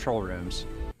 and control rooms.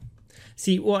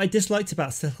 See, what I disliked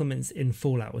about settlements in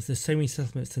Fallout was there's so many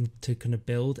settlements to kind of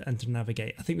build and to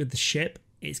navigate. I think with the ship,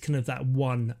 it's kind of that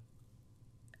one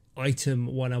item,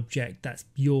 one object that's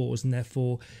yours, and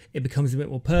therefore it becomes a bit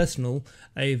more personal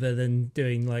over than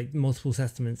doing like multiple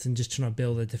settlements and just trying to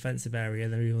build a defensive area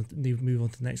and then move on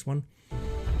to the next one.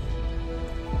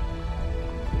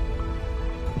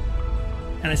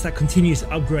 And it's that continuous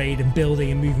upgrade and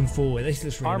building and moving forward. This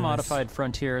is really Our nice. modified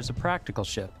Frontier is a practical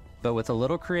ship, but with a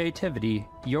little creativity,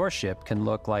 your ship can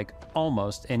look like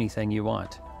almost anything you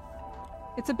want.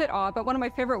 It's a bit odd, but one of my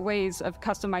favorite ways of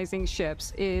customizing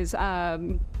ships is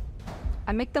I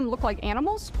make them look like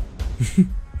animals.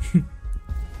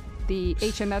 The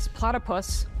HMS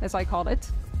Platypus, as I called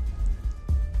it,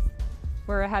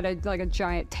 where it had a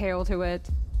giant tail to it.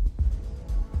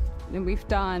 And we've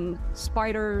done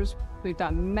spiders, we've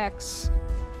done mechs.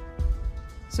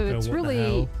 So it's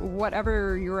really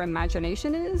whatever your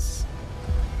imagination is.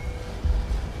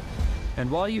 And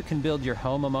while you can build your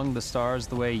home among the stars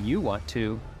the way you want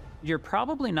to, you're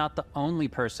probably not the only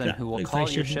person who will call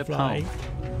your ship home.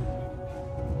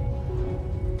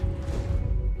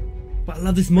 But I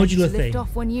love this modular thing. Lift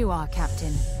off when you are,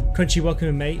 Captain. Crunchy,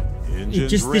 welcome, mate.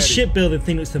 This shipbuilding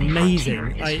thing looks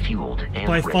amazing.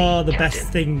 By far the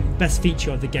best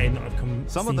feature of the game that I've come.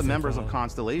 Some of the members of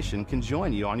Constellation can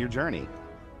join you on your journey.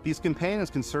 These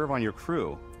companions can serve on your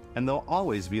crew, and they'll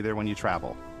always be there when you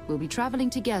travel. We'll be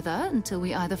traveling together until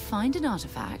we either find an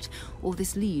artifact or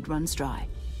this lead runs dry.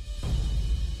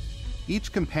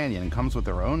 Each companion comes with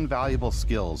their own valuable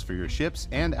skills for your ships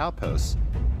and outposts,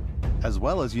 as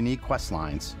well as unique quest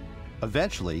lines.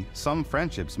 Eventually, some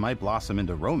friendships might blossom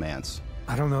into romance.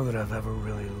 I don't know that I've ever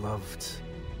really loved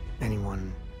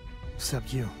anyone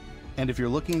except you. And if you're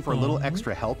looking for a little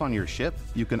extra help on your ship,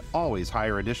 you can always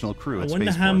hire additional crew at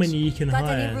spaceports. I wonder how many you can hire.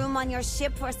 Got any room on your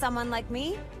ship for someone like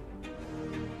me?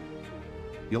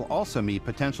 You'll also meet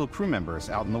potential crew members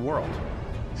out in the world.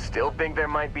 Still think there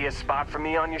might be a spot for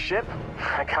me on your ship?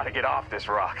 I gotta get off this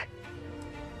rock.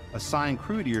 Assign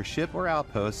crew to your ship or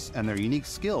outposts, and their unique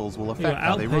skills will affect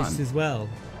how they run. Outposts as well.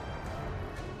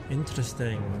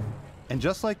 Interesting. And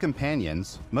just like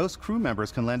companions, most crew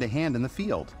members can lend a hand in the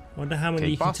field. I wonder how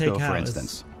many you can Bosco, take out, for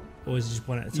instance. Or is it just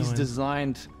one at a time? He's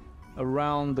designed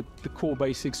around the core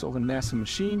basics of a NASA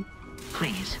machine.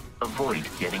 Please avoid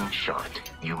getting shot.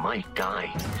 You might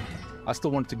die. I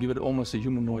still wanted to give it almost a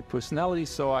humanoid personality,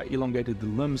 so I elongated the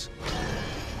limbs.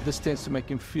 This tends to make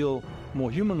him feel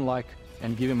more human-like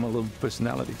and give him a little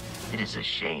personality. It is a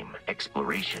shame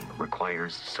exploration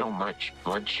requires so much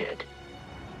bloodshed.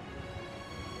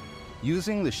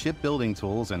 Using the shipbuilding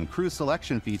tools and crew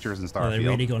selection features in Starfield, they've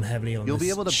really gone heavily on you'll this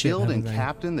be able to ship, build and haven't they?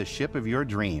 captain the ship of your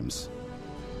dreams.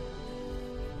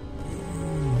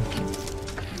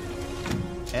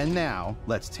 And now,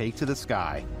 let's take to the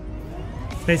sky.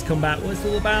 Space combat, what's it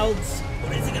all about?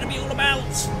 What is it going to be all about?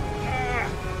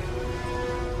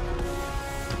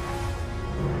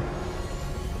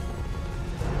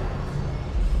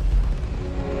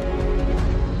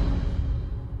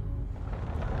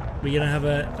 We're gonna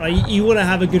have you want to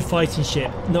have a good fighting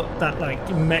ship, not that like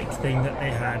mech thing that they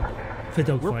had for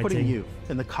dogfighting. We're putting you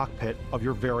in the cockpit of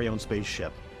your very own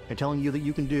spaceship and telling you that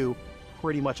you can do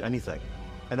pretty much anything.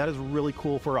 And that is really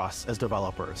cool for us as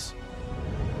developers.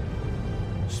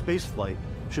 Spaceflight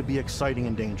should be exciting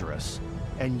and dangerous,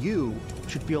 and you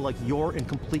should feel like you're in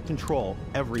complete control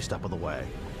every step of the way.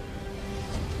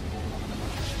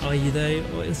 Are you though?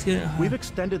 We've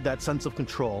extended that sense of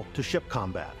control to ship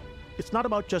combat. It's not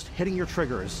about just hitting your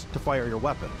triggers to fire your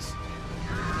weapons.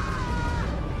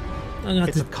 I'm gonna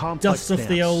have to complex dust off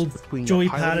the old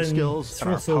joypad and skills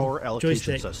and our power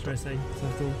allocation joystick,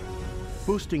 system.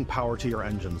 Boosting power to your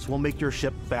engines will make your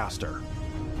ship faster.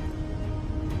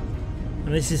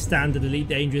 And this is standard Elite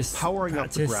Dangerous Powering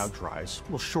practice. up the ground drives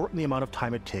will shorten the amount of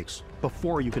time it takes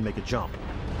before you can make a jump.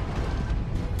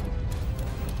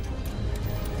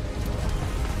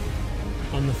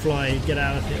 On the fly, get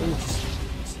out of it.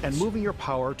 And moving your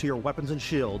power to your weapons and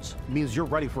shields means you're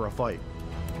ready for a fight.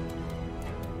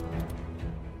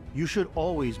 You should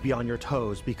always be on your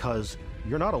toes because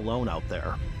you're not alone out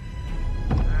there.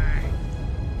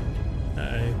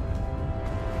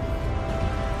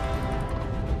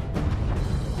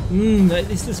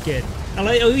 This is good. I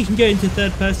like. Oh, we can go into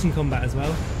third-person combat as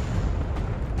well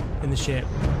in the ship.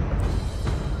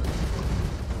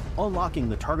 Unlocking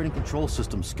the targeting control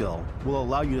system skill will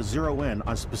allow you to zero in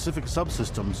on specific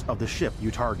subsystems of the ship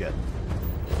you target.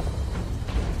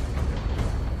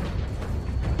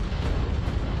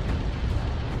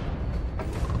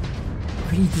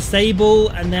 Can you disable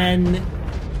and then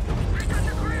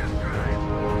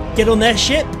get on their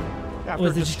ship? After or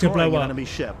is it just to blow an up? enemy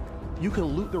ship, you can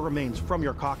loot the remains from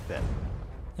your cockpit.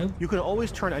 Oh. You can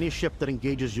always turn any ship that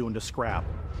engages you into scrap.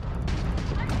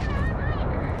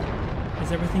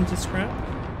 Is everything to scrap?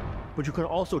 But you can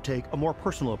also take a more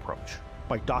personal approach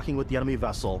by docking with the enemy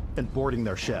vessel and boarding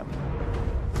their ship.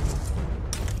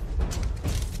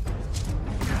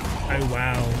 Oh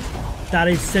wow, that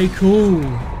is so cool.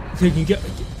 So you can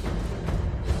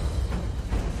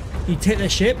you take their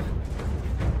ship.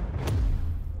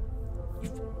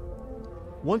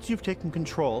 Once you've taken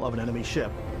control of an enemy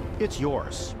ship, it's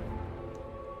yours.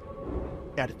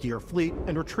 Add it to your fleet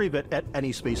and retrieve it at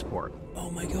any spaceport. Oh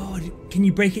my god, can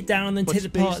you break it down and then take the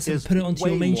parts and put it onto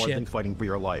your main more ship? Than fighting for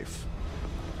your life.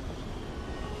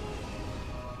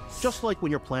 Just like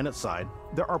when you're planetside,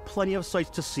 there are plenty of sights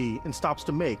to see and stops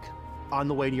to make on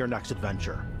the way to your next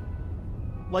adventure.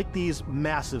 Like these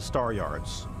massive star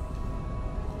yards.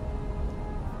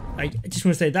 I just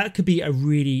want to say that could be a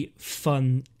really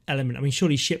fun element. I mean,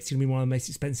 surely ships are going to be one of the most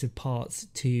expensive parts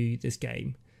to this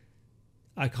game.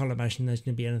 I can't imagine there's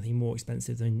going to be anything more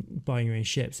expensive than buying your own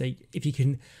ship. So if you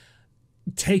can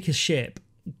take a ship,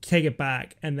 take it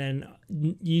back, and then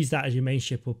use that as your main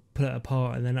ship or put it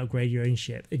apart and then upgrade your own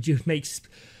ship, it just makes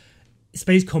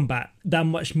space combat that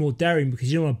much more daring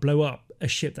because you don't want to blow up a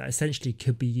ship that essentially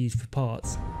could be used for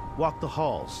parts. Walk the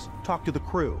halls, talk to the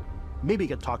crew, maybe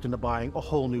get talked into buying a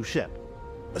whole new ship.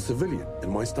 A civilian in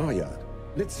my star yard.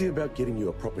 Let's see about getting you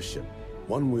a proper ship,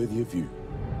 one worthy of you.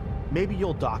 Maybe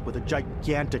you'll dock with a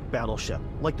gigantic battleship,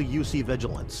 like the UC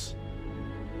Vigilance.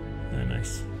 Oh,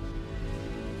 nice.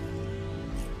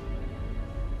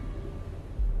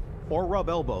 Or rub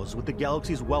elbows with the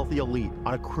galaxy's wealthy elite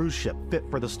on a cruise ship fit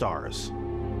for the stars.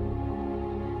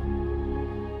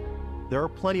 There are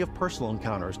plenty of personal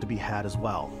encounters to be had as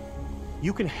well.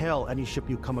 You can hail any ship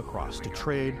you come across to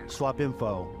trade, swap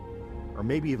info, or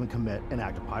maybe even commit an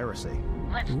act of piracy.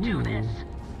 Let's do this.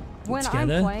 When I'm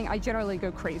playing, I generally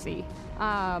go crazy.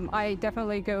 I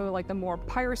definitely go like the more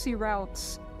piracy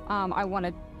routes. I want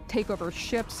to take over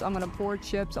ships. I'm going to board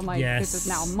ships. I'm like, this is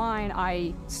now mine.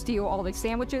 I steal all the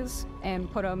sandwiches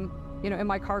and put them, in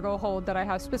my cargo hold that I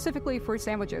have specifically for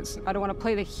sandwiches. I don't want to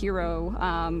play the hero,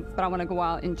 but I want to go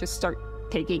out and just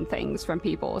start taking things from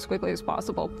people as quickly as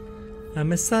possible.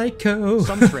 I'm a psycho.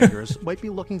 Some strangers might be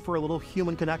looking for a little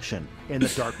human connection in the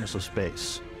darkness of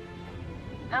space.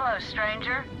 Hello,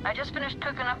 stranger. I just finished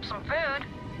cooking up some food.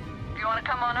 If you want to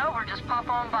come on over, just pop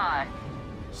on by.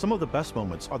 Some of the best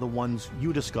moments are the ones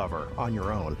you discover on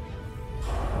your own.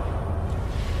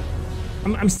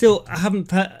 I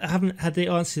haven't had the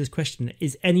answer to this question.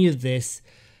 Is any of this,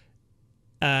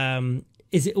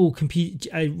 is it all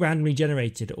randomly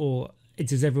generated, or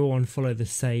does everyone follow the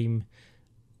same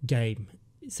game?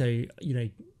 So,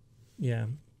 yeah.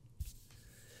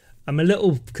 I'm a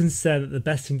little concerned that the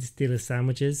best thing to steal is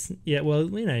sandwiches. Yeah, well,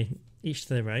 each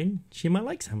to their own. She might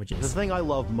like sandwiches. The thing I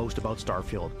love most about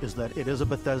Starfield is that it is a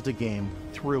Bethesda game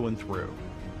through and through.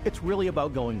 It's really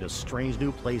about going to strange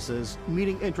new places,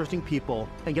 meeting interesting people,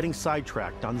 and getting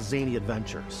sidetracked on zany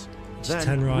adventures.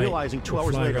 Then realizing 2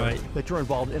 hours later that you're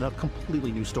involved in a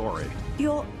completely new story.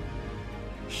 You're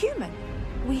human.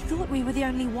 We thought we were the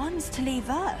only ones to leave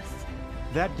Earth.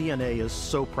 That DNA is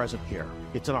so present here.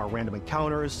 It's in our random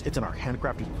encounters, it's in our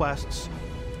handcrafted quests,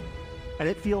 and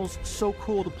it feels so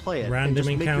cool to play it. Random and just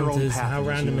encounters, make your own path how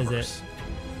random is it?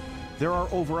 There are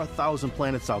over 1,000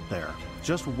 planets out there,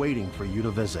 just waiting for you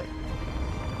to visit.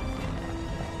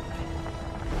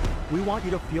 We want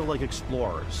you to feel like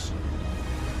explorers.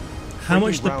 How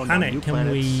much of the planet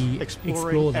can we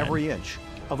explore then? Every inch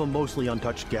of a mostly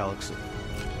untouched galaxy.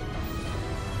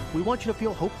 We want you to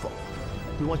feel hopeful.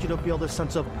 We want you to feel this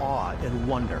sense of awe and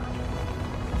wonder.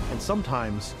 And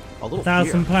sometimes a little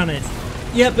 1,000 planets.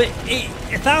 Yeah, but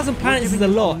 1,000 planets is a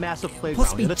lot.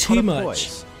 Possibly too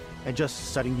much. And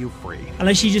just setting you free.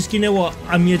 Unless you just, I'm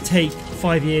going to take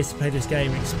 5 years to play this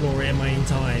game and explore it in my own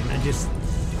time and just,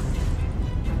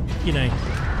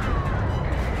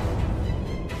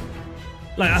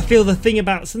 Like, I feel the thing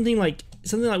about something like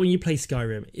when you play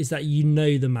Skyrim is that you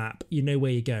know the map, you know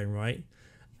where you're going, right?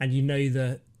 And you know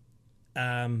that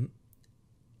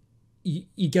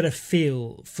you get a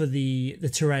feel for the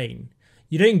terrain.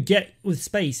 You don't get with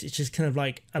space, it's just kind of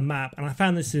like a map. And I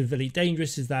found this really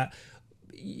dangerous is that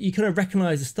you kind of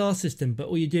recognize the star system, but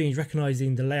all you're doing is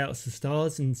recognizing the layouts of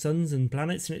stars and suns and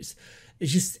planets, and it's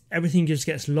just everything just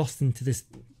gets lost into this,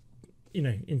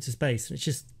 into space, and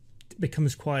it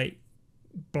becomes quite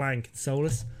blank and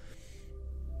soulless.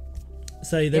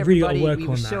 So they've really got to work on that.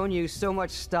 We've shown you so much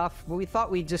stuff, but we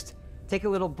thought we'd just take a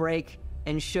little break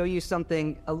and show you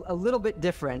something a little bit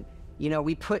different.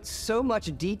 We put so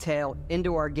much detail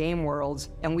into our game worlds,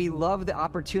 and we love the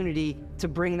opportunity to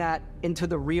bring that into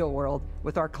the real world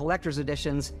with our collector's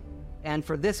editions. And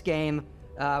for this game,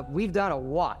 we've done a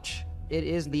watch. It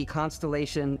is the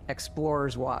Constellation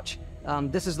Explorer's Watch.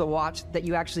 This is the watch that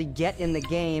you actually get in the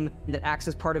game that acts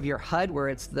as part of your HUD, where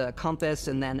it's the compass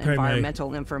and then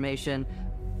environmental information.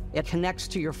 It connects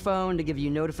to your phone to give you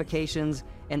notifications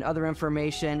and other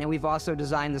information. And we've also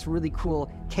designed this really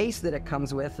cool case that it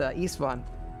comes with, Istvan.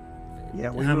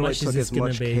 Yeah, we really took as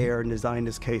much care and designed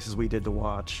this case as we did the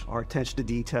watch. Our attention to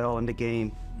detail in the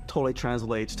game totally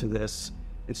translates to this.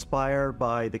 Inspired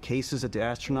by the cases that the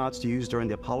astronauts used during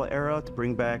the Apollo era to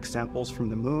bring back samples from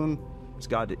the moon. It's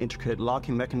got an intricate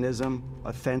locking mechanism,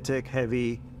 authentic,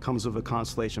 heavy, comes with a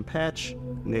Constellation patch,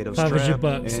 native strap,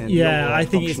 $500. and yeah, I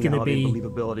think it's going to be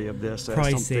believability of this as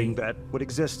pricey. Something that would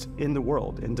exist in the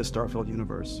world, in the Starfield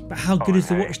universe. But how good is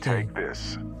the watch though? Take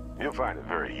this. You'll find it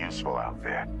very useful out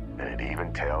there, and it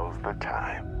even tells the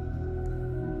time.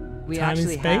 We time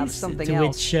actually and space? have something to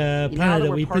else. Which planet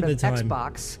that we put the time?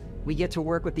 Xbox, we get to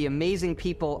work with the amazing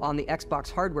people on the Xbox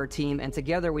hardware team, and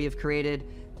together we have created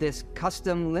this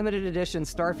custom limited edition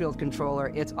Starfield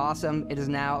controller. It's awesome. It is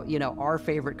now, our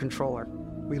favorite controller.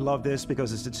 We love this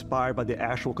because it's inspired by the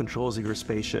actual controls of your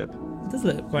spaceship. It does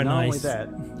look quite nice. Not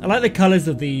only that, I like the colors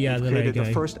of the created logo.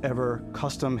 The first ever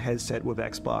custom headset with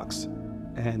Xbox,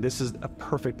 and this is a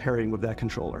perfect pairing with that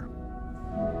controller.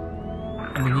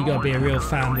 I mean, you gotta be a real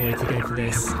fanboy to go for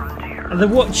this. And the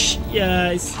watch, yeah,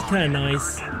 it's kind of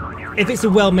nice. If it's a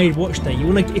well-made watch, though, if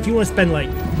you want to spend like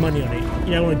money on it,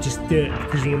 you don't want to just do it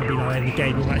because you want to be like in the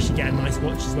game. You want to actually get a nice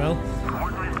watch as well.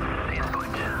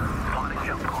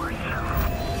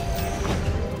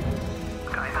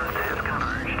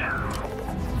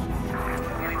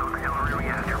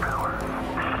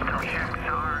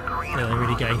 Yeah, they're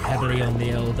really going heavily on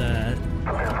the old bye.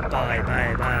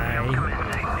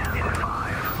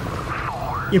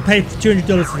 You paid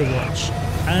 $200 for the watch.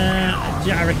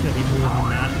 I reckon it'll be more than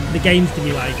that. The game's gonna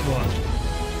be like, what,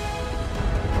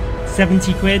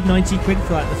 70 quid, 90 quid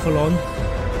for like the full on.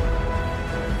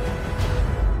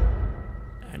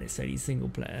 And it's only single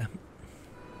player.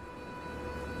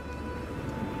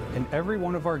 In every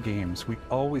one of our games, we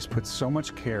always put so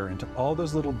much care into all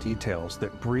those little details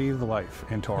that breathe life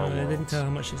into our world. I didn't tell how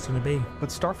much it's going to be. But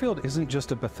Starfield isn't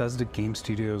just a Bethesda Game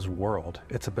Studios world,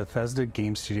 it's a Bethesda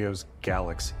Game Studios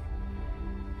galaxy.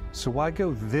 So why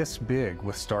go this big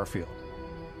with Starfield?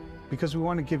 Because we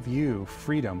want to give you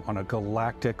freedom on a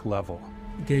galactic level.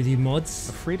 Gonna do mods?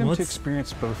 The freedom to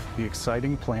experience both the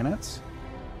exciting planets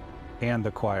and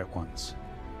the quiet ones.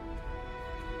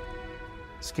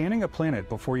 Scanning a planet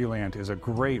before you land is a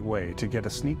great way to get a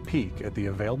sneak peek at the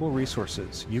available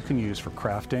resources you can use for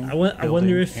crafting, I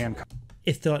wonder if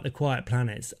the quiet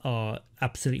planets are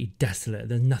absolutely desolate,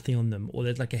 there's nothing on them, or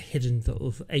there's like a hidden sort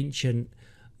of ancient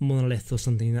monolith or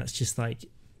something that's just like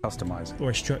customizing, or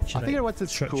a structure. I think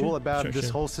what's cool about this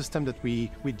whole system that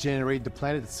we generate the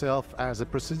planet itself as a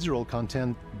procedural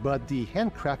content, but the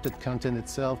handcrafted content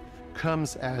itself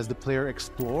comes as the player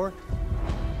explore.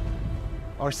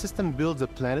 Our system builds a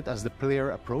planet as the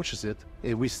player approaches it.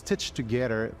 We stitch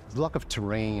together a block of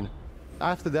terrain.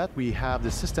 After that, we have the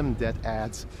system that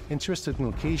adds interesting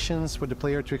locations for the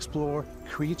player to explore,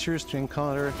 creatures to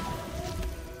encounter.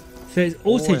 So it's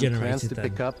auto-generated to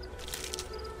pick up.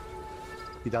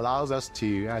 It allows us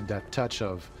to add that touch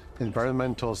of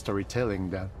environmental storytelling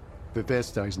that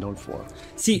Bethesda is known for.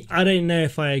 See, I don't know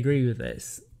if I agree with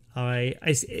this.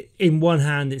 In one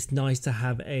hand, it's nice to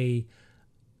have a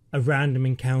random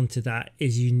encounter that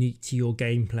is unique to your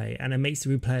gameplay, and it makes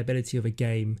the replayability of a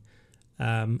game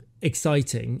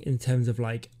exciting in terms of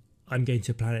like, I'm going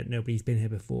to a planet nobody's been here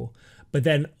before. But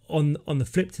then on the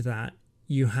flip to that,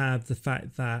 you have the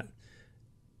fact that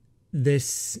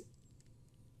this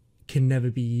can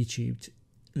never be YouTubed.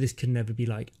 This can never be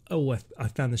like, oh, I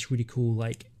found this really cool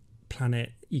like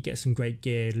planet, you get some great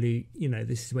gear, loot,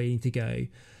 this is where you need to go.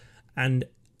 And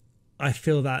I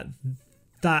feel that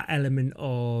element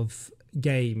of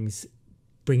games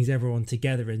brings everyone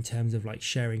together in terms of like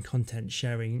sharing content,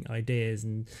 sharing ideas,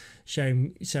 and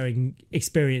sharing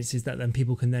experiences that then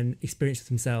people can then experience for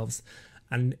themselves.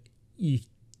 And you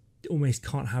almost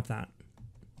can't have that.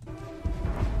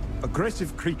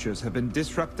 Aggressive creatures have been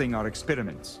disrupting our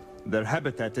experiments. Their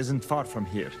habitat isn't far from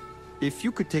here. If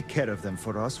you could take care of them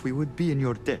for us, we would be in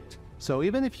your debt. So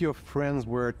even if your friends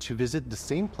were to visit the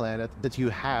same planet that you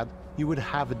had, you would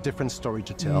have a different story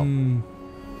to tell.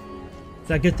 Is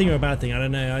that a good thing or a bad thing? I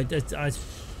don't know.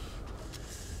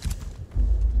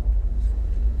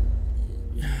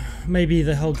 Maybe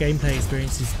the whole gameplay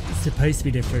experience is supposed to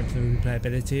be different from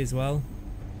replayability as well.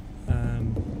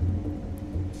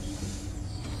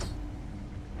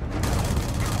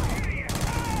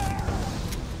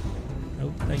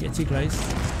 Oh, don't get too close.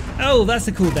 Oh, that's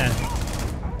a cool death.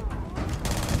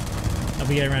 I'll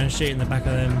be going around shooting the back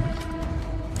of them.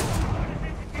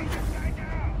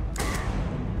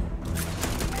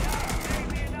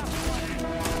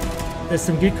 There's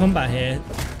some good combat here.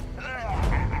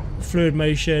 Fluid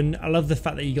motion. I love the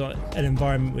fact that you got an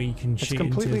environment where you can shoot into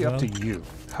as well. It's completely up to you,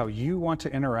 how you want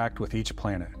to interact with each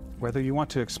planet. Whether you want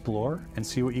to explore and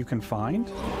see what you can find,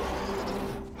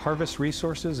 harvest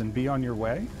resources and be on your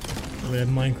way. With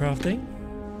Minecrafting.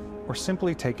 Or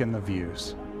simply take in the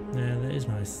views. Yeah, that is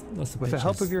nice. Lots of With the pictures.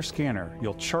 help of your scanner,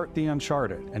 you'll chart the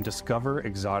uncharted and discover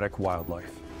exotic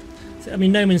wildlife. So, I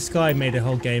mean, No Man's Sky made a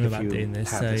whole game about doing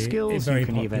this, have so the skills, it's very you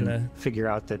can popular. even figure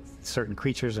out that certain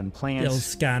creatures and plants. The old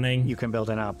scanning. You can build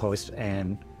an outpost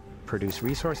and produce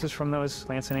resources from those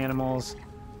plants and animals.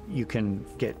 You can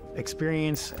get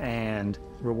experience and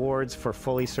rewards for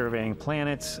fully surveying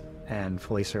planets and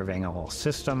fully surveying a whole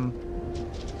system.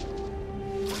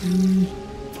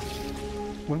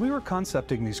 When we were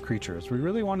concepting these creatures, we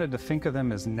really wanted to think of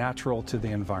them as natural to the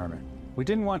environment. We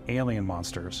didn't want alien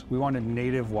monsters, we wanted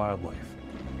native wildlife.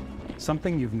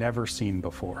 Something you've never seen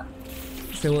before.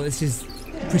 So what, this is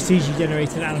procedurally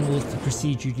generated animals to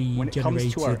procedurally when it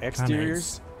generated comes to our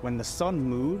exteriors, planets. when the sun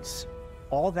moves,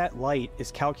 all that light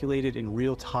is calculated in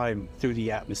real time through the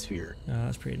atmosphere. Oh,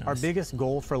 that's pretty nice. Our biggest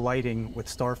goal for lighting with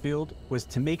Starfield was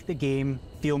to make the game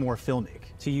feel more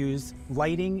filmic, to use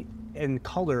lighting and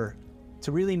color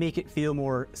to really make it feel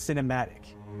more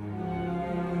cinematic.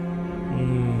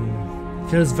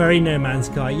 Feels very No Man's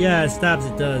Sky. Yeah, Stabs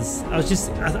it does. I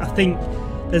think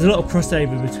there's a lot of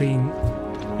crossover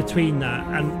between that,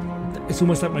 and it's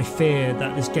almost like my fear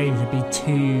that this game would be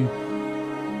too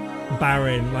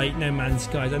barren like No Man's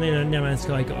Sky. I know No Man's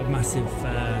Sky got a massive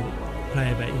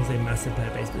player base. I say massive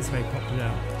player base, but it's very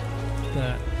popular.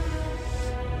 But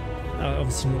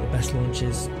obviously not the best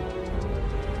launches.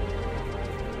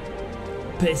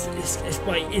 But it's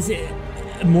like, is it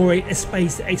more a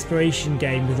space exploration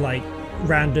game with like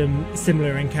random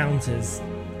similar encounters?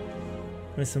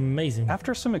 There's some amazing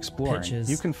After some exploring,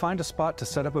 pictures. you can find a spot to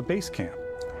set up a base camp.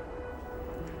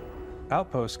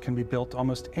 Outposts can be built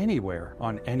almost anywhere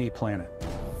on any planet.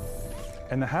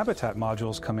 And the habitat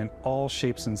modules come in all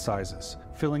shapes and sizes,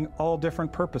 filling all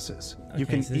different purposes. You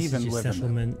can so this even is your live in them.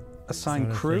 settlement Assign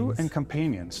side of crew things. and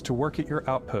companions to work at your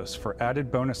outposts for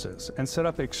added bonuses and set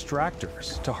up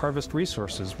extractors to harvest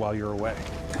resources while you're away.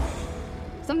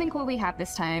 Something cool we have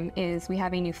this time is we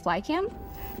have a new fly cam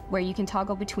where you can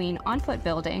toggle between on-foot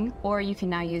building, or you can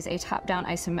now use a top-down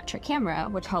isometric camera,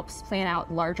 which helps plan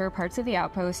out larger parts of the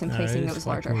outpost and placing those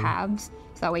larger halves.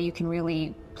 So that way you can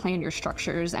really plan your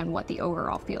structures and what the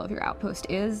overall feel of your outpost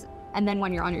is. And then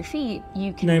when you're on your feet,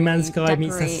 you can No really Man's Sky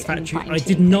meets Satisfactory. I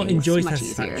did not enjoy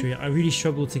Satisfactory. I really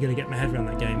struggled to get my head around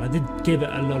that game. I did give it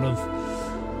a lot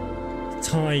of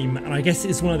time, and I guess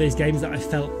it's one of those games that I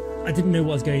felt I didn't know what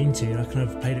I was going into, and I kind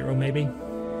of played it wrong maybe.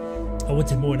 I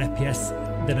wanted more an FPS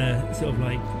than a sort of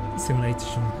like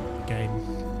simulation game.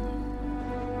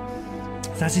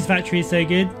 Satisfactory is so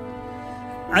good.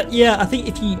 Yeah, I think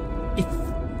if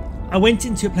I went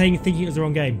into it playing thinking it was the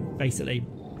wrong game, basically.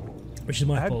 Which is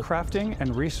my fault. Add crafting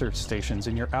and research stations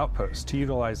in your outposts to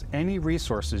utilize any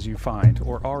resources you find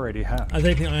or already have. I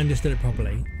don't think I understood it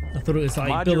properly. I thought it was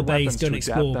like build a base, go and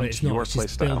explore, but it's not. It's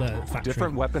just build a factory.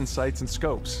 Different weapon sights and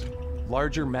scopes,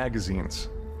 larger magazines,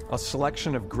 a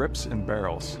selection of grips and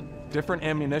barrels, different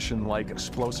ammunition like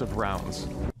explosive rounds.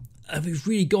 We've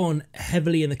really gone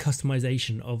heavily in the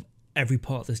customization of every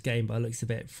part of this game by the looks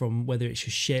of it, from whether it's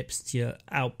your ships to your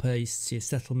outposts to your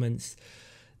settlements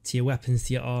to your weapons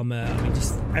to your armor. I mean,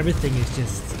 just everything is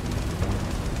just,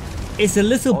 it's a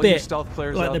little All bit stealth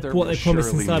players like out there what they will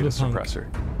promised in surely need a Cyberpunk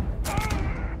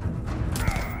suppressor.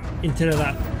 instead of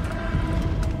that.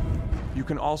 You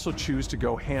can also choose to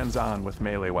go hands-on with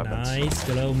melee weapons. Nice,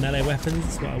 good old melee weapons,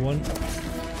 that's what I want.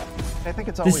 I think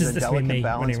it's always a delicate me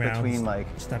balance running around, between like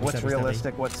what's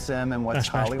realistic, what's sim, and what's bash,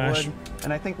 Hollywood. bash.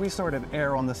 And I think we sort of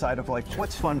err on the side of like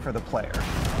what's fun for the player.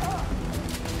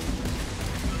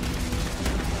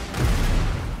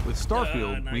 With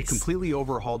Starfield, nice. we completely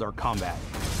overhauled our combat.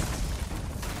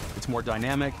 It's more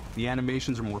dynamic, the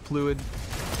animations are more fluid.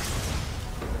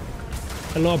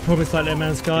 A lot of promise like No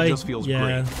Man's Sky. It just feels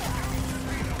great.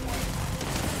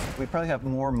 We probably have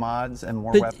more mods and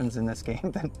more weapons in this game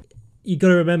than... You got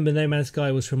to remember, No Man's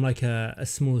Sky was from like a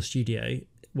small studio,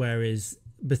 whereas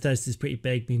Bethesda's pretty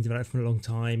big, been developed for a long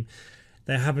time.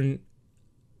 They haven't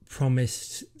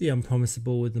promised the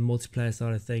unpromisable with the multiplayer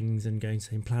side of things and going to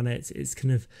same planets. It's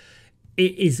kind of,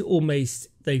 it is almost,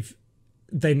 they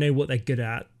know what they're good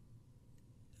at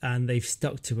and they've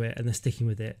stuck to it and they're sticking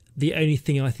with it. The only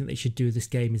thing I think they should do with this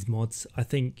game is mods. I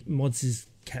think mods has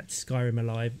kept Skyrim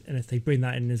alive, and if they bring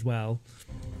that in as well,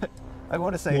 I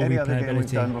want to say any other game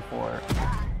we've done before,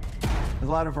 there's a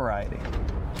lot of variety.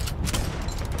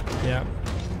 Yeah.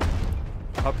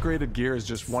 Upgraded gear is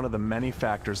just one of the many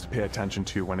factors to pay attention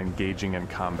to when engaging in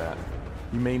combat.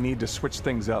 You may need to switch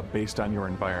things up based on your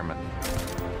environment.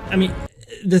 I mean,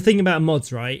 the thing about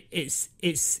mods, right?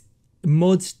 It's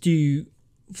mods do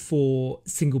for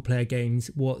single player games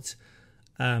what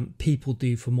people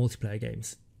do for multiplayer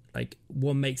games. Like,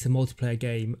 what makes a multiplayer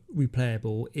game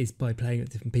replayable is by playing with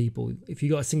different people. If you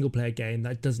got a single player game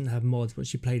that doesn't have mods,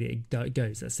 once you played it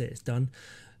goes. That's it. It's done.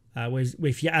 Whereas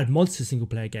if you add mods to single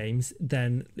player games,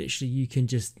 then literally you can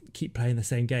just keep playing the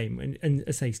same game. And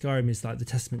I say Skyrim is like the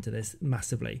testament to this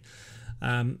massively.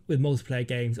 With multiplayer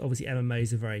games, obviously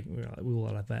MMOs are very, we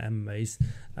all have MMOs,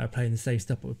 playing the same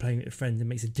stuff, but we're playing it with friends. It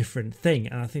makes a different thing.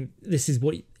 And I think this is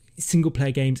what single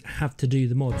player games have to do,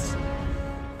 the mods.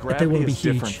 Gravity they want to be is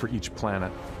different huge. for each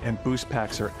planet, and boost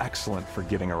packs are excellent for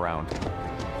getting around.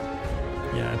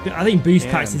 Yeah, I think boost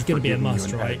packs And is going to be a for giving must,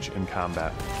 you an right? edge in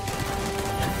combat.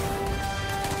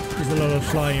 There's a lot of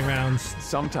flying around.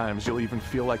 Sometimes you'll even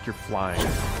feel like you're flying.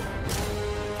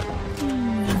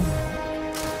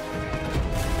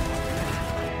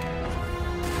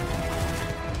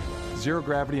 Zero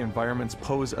gravity environments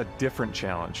pose a different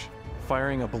challenge.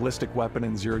 Firing a ballistic weapon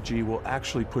in zero G will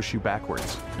actually push you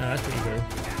backwards. Oh, that's pretty cool.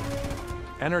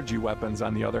 Energy weapons,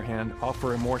 on the other hand,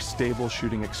 offer a more stable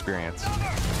shooting experience.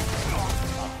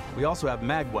 We also have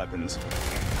mag weapons.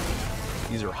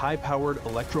 These are high-powered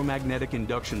electromagnetic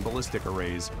induction ballistic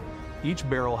arrays. Each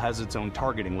barrel has its own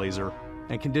targeting laser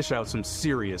and can dish out some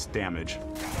serious damage.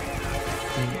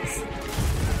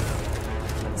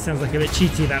 Sounds like a bit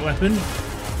cheaty, that weapon.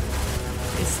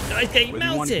 This guy's getting Whether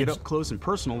you want to melted. get up close and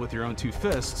personal with your own 2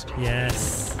 fists,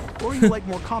 Yes. or you like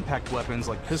more compact weapons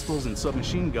like pistols and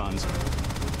submachine guns,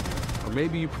 or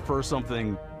maybe you prefer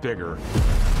something bigger.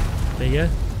 Bigger?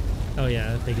 Oh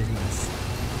yeah, bigger's nice.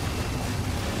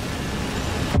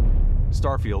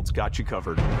 Starfield's got you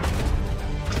covered.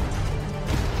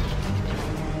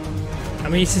 I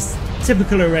mean, it's just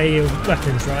typical array of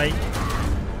weapons, right?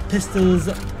 Pistols,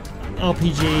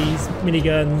 RPGs,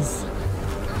 miniguns,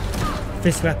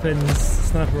 fist weapons,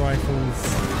 sniper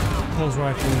rifles, pulse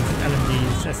rifles,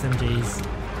 LMGs, SMGs.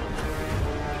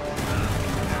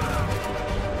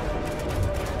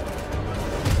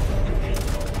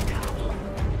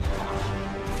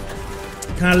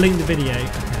 Can I link the video?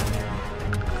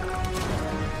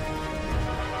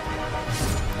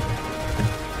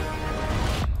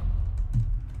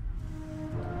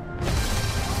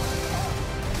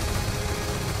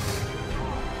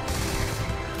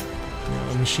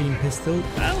 Machine pistol.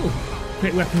 Oh,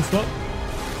 quick weapon swap.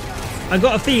 I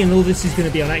got a feeling all this is going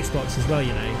to be on Xbox as well,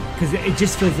 you know, because it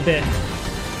just feels a bit.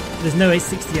 There's no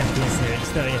 60 FPS here; it's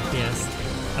 30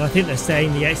 FPS, and I think they're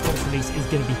saying the Xbox release is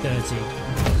going to be 30,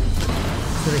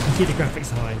 so they can keep the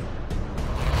graphics high.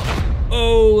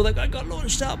 Oh, that guy got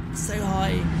launched up so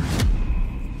high.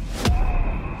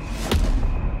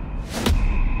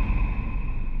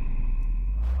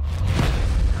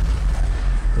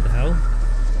 What the hell?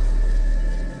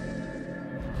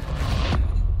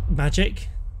 Magic.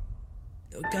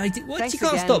 Oh, guy, what? Thanks You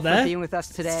can't again stop there. For being with us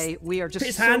today. We are just put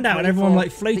his so hand out and everyone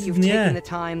like floated you've in the taken air. the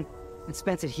time and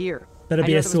spent it here. Better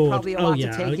be I know a there was sword. probably a Oh lot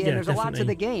yeah, to take in. yeah, There's a lot to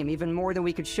definitely. the game, even more than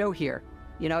we could show here.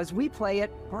 You know, as we play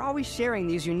it, we're always sharing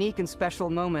these unique and special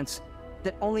moments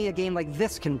that only a game like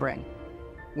this can bring.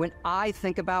 When I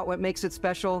think about what makes it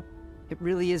special, it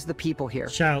really is the people here.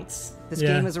 Shouts. This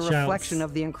Yeah, game is a shouts. reflection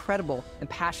of the incredible and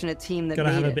passionate team that Gotta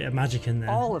made have a it. bit of magic in there.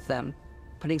 All of them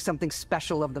putting something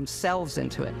special of themselves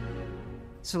into it.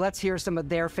 So let's hear some of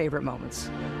their favorite moments.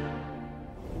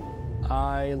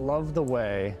 I love the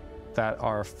way that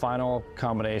our final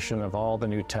combination of all the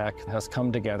new tech has come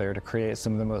together to create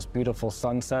some of the most beautiful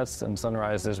sunsets and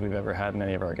sunrises we've ever had in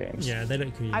any of our games. Yeah, they look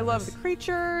really I love the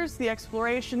creatures, the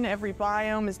exploration, every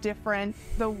biome is different.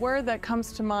 The word that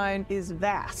comes to mind is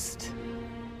vast.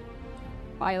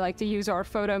 I like to use our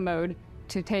photo mode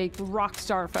to take rock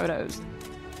star photos.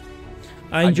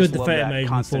 I enjoyed just the love photo that mode in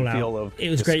constant Fallout. feel of It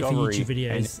was great for discovery YouTube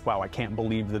videos. And, wow, I can't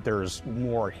believe that there's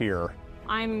more here.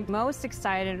 I'm most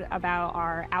excited about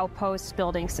our outpost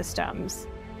building systems.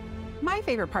 My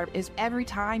favorite part is every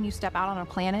time you step out on a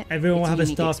planet, Everyone will it's have a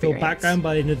unique Starfield experience. background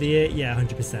by the end of the year. Yeah,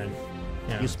 100%.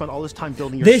 Yeah. You spent all this time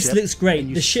building your This ship. looks great. and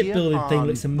you The see it shipbuilding thing on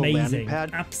looks the landing amazing.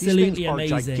 pad. Absolutely These things are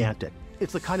amazing. gigantic.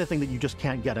 It's the kind of thing that you just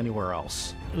can't get anywhere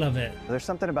else. Love it. There's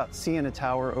something about seeing a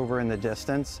tower over in the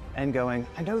distance and going,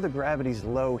 I know the gravity's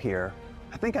low here.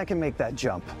 I think I can make that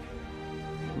jump.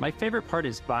 My favorite part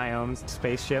is biomes,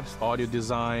 spaceships, audio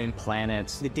design,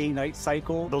 planets. The day-night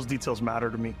cycle, those details matter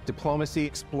to me. Diplomacy,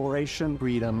 exploration,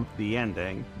 freedom, the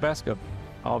ending. Vesca,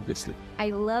 obviously.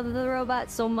 I love the robot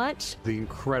so much. The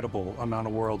incredible amount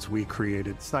of worlds we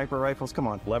created. Sniper rifles, come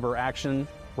on. Lever action,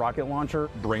 rocket launcher,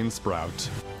 Brain Sprout.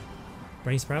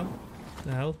 Brain Sprout?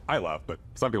 The hell? I love, but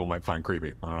some people might find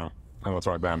creepy. I don't know. I know it's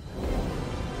right, Ben.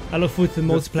 I look forward to the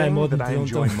multiplayer thing more than that I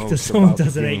enjoy the most song about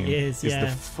does the in 8 game years. is Yeah.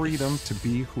 the freedom to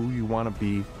be who you want to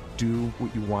be, do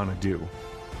what you want to do.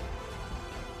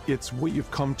 It's what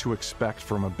you've come to expect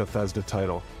from a Bethesda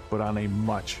title, but on a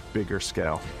much bigger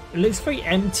scale. It looks very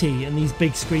empty in these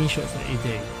big screenshots that you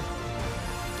do.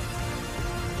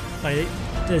 Like,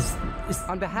 it's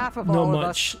On behalf of not all much. of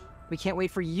us, we can't wait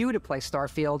for you to play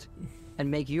Starfield and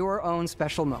make your own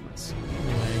special moments.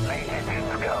 Let's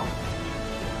go.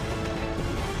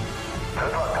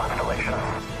 Good luck, Constellation.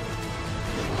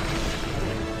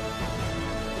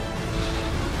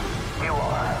 You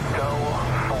are go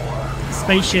for.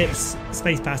 Spaceships,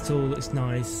 space battle looks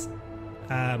nice.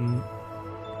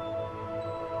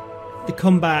 The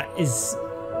combat is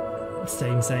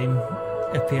same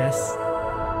FPS.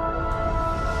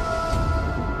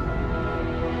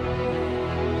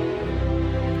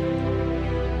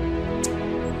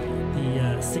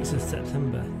 The 6th of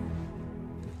September.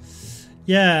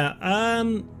 Yeah,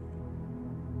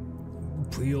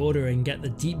 pre-order and get the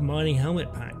deep mining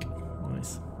helmet pack.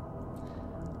 Nice.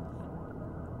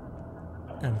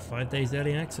 And 5 days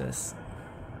early access.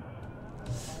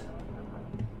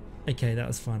 Okay, that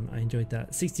was fun. I enjoyed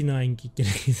that.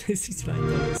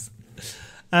 $69.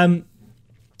 That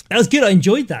was good. I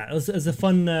enjoyed that. It was a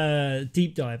fun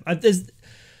deep dive. As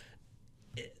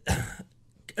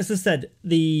I said,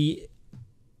 the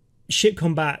ship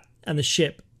combat and the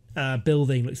ship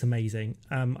building looks amazing.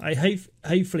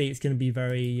 Hopefully it's going to be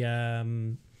very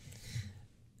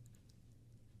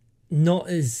not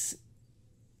as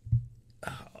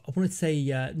I want to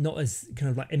say not as kind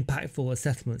of like impactful as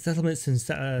settlements.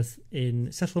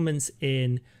 Settlements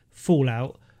in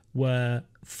Fallout were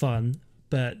fun,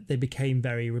 but they became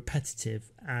very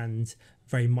repetitive and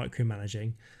very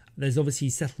micromanaging. There's obviously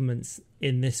settlements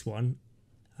in this one,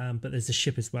 but there's a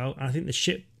ship as well. And I think the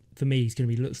ship for me is going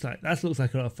to be looks like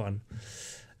a lot of fun.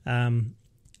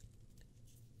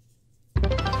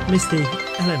 Misty,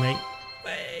 hello mate.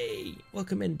 Hey,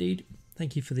 welcome in, dude.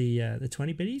 Thank you for the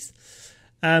 20 biddies.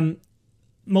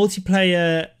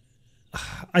 Multiplayer,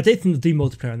 I don't think they'll do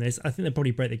multiplayer on this. I think they'll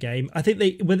probably break the game. I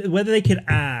think whether they could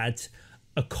add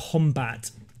a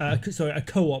a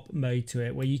co-op mode to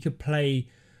it where you could play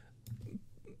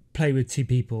with two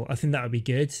people. I think that would be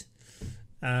good.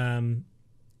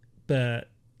 But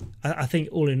I think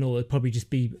all in all, it'd probably just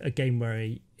be a game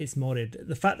where it's modded.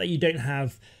 The fact that you don't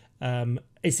have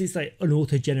it's like an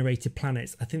auto-generated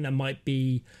planets, I think that might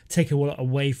take a lot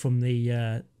away from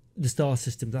the star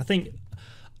systems. I think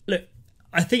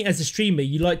as a streamer,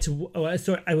 you like to.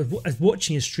 As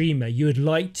watching a streamer, you would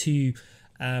like to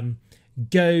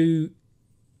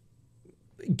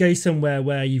go somewhere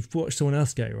where you've watched someone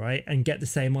else go, right, and get the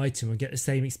same item and get the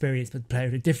same experience, but play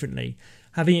it differently.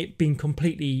 Having it been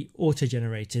completely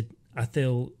auto-generated, I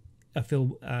feel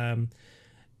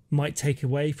might take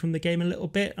away from the game a little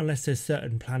bit, unless there's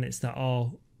certain planets that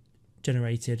are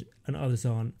generated and others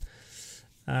aren't.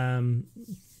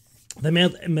 They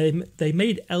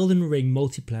made Elden Ring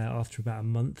multiplayer after about a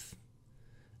month.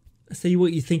 So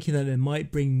what you're thinking that they might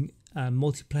bring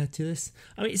multiplayer to this?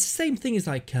 I mean, it's the same thing as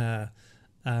like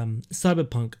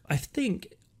Cyberpunk. I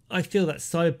feel that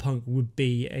Cyberpunk would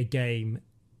be a game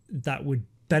that would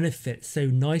benefit so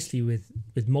nicely with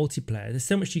multiplayer. There's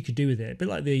so much you could do with it, a bit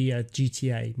like the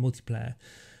GTA multiplayer,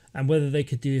 and whether they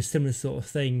could do a similar sort of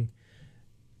thing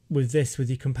with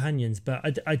your companions.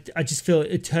 But I just feel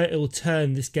it will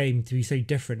turn this game to be so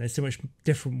different. There's so much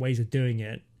different ways of doing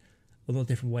it. Well, not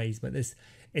different ways, but it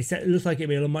looks like it'd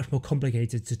be a lot much more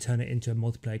complicated to turn it into a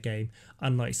multiplayer game,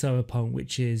 unlike Cyberpunk,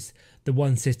 which is the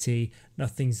one city,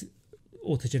 nothing's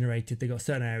auto-generated. They got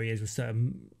certain areas with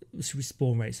certain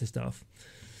respawn rates and stuff.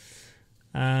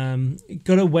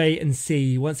 Gotta wait and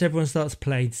see once everyone starts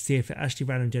playing to see if it actually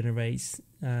random generates.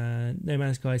 No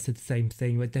Man's Sky said the same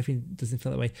thing, but it definitely doesn't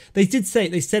feel that way. They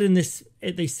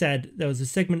said there was a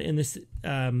segment in this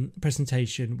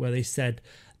presentation where they said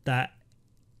that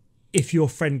if your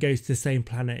friend goes to the same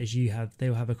planet as you have, they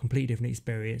will have a completely different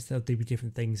experience. They'll do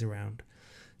different things around.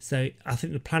 So I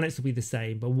think the planets will be the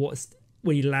same, but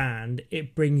when you land,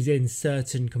 it brings in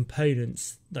certain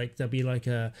components. Like there'll be like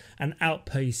an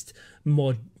outpost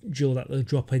module that will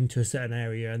drop into a certain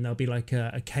area, and there'll be like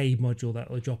a cave module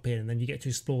that will drop in, and then you get to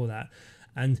explore that.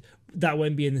 And that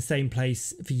won't be in the same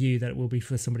place for you that it will be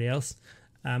for somebody else.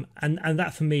 And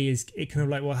that for me is it kind of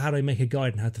like, well, how do I make a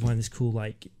guide on how to find this cool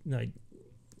like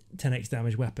 10x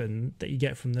damage weapon that you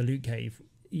get from the loot cave?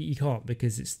 You can't,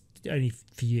 because it's only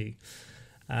for you.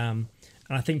 And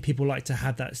I think people like to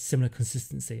have that similar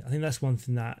consistency. I think that's one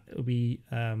thing that will be.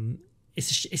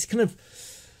 It's kind of,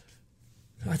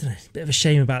 I don't know, a bit of a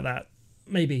shame about that.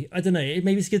 Maybe, I don't know.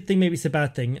 Maybe it's a good thing. Maybe it's a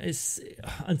bad thing. It's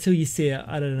until you see it.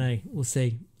 I don't know. We'll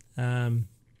see. So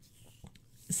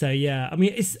yeah, I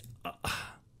mean, it's.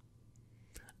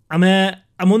 I'm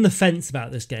on the fence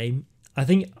about this game. I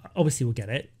think obviously we'll get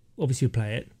it. Obviously we'll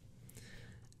play it.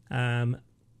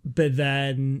 But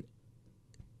then,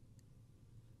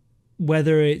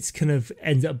 whether it's kind of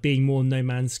ends up being more No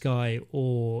Man's Sky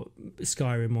or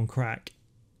Skyrim on crack,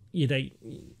 you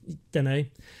don't know.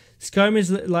 Skyrim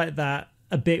is like that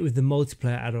a bit with the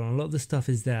multiplayer add-on. A lot of the stuff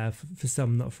is there for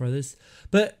some, not for others.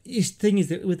 But the thing is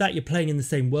that with that, you're playing in the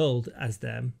same world as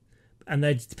them, and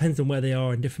it depends on where they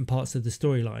are in different parts of the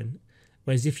storyline.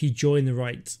 Whereas if you join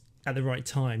at the right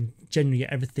time, generally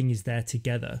everything is there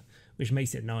together, which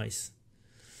makes it nice.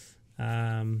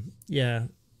 Yeah.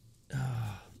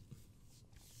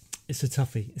 It's a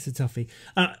toughie. The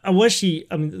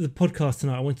podcast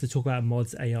tonight, I wanted to talk about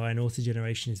mods, AI, and auto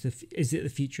generation. Is it the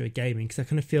future of gaming? Because I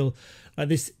kind of feel like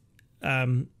this.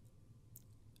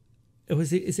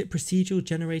 Is it procedural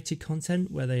generated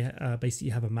content where they basically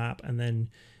have a map and then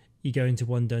you go into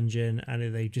one dungeon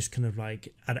and they just kind of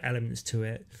like add elements to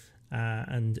it,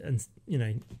 and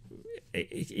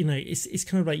it's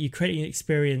kind of like you're creating an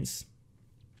experience.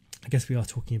 I guess we are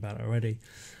talking about it already.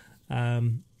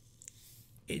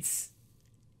 It's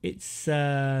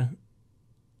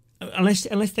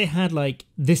unless they had like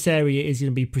this area is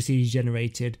going to be procedure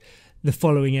generated, the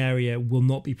following area will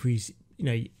not be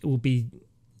it will be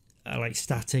like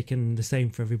static and the same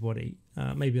for everybody.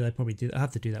 Maybe they probably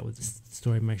have to do that with the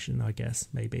story motion, I guess,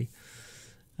 maybe.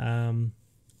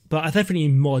 But I definitely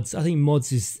mods. I think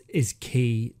mods is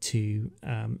key to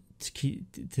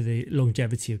the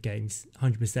longevity of games,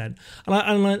 100%.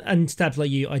 And Stabs, like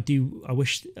you, I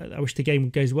wish the game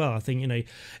goes well. I think,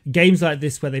 games like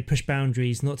this where they push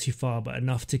boundaries not too far but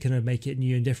enough to kind of make it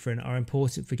new and different are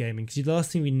important for gaming, because the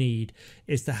last thing we need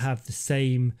is to have the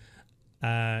same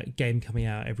game coming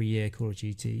out every year, Call of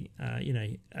Duty,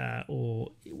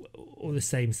 or the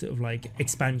same sort of like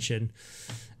expansion,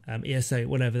 ESO,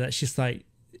 whatever. That's just like,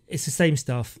 it's the same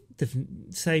stuff,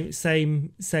 different,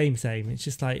 same. It's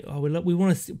just like, we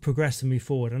want to progress and move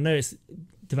forward. I know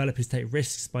developers take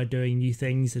risks by doing new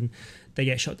things, and they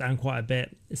get shut down quite a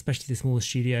bit, especially the smaller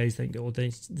studios.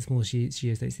 The smaller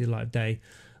studios don't see the light of day.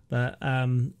 But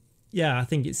I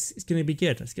think it's going to be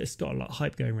good. It's got a lot of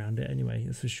hype going around it anyway,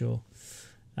 that's for sure.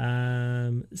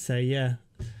 So yeah,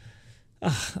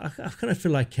 I kind of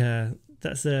feel like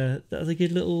that's a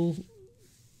good little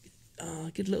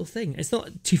thing. It's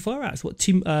not too far out. It's what,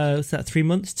 3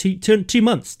 months? 2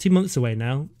 months. 2 months away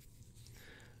now.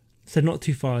 So not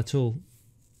too far at all.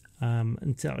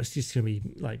 Until it's just gonna be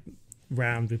like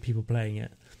rammed with people playing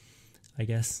it, I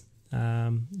guess.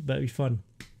 But it'll be fun.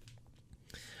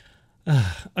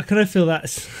 I kind of feel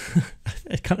that's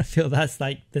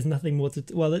like there's nothing more to.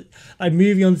 Well, I'm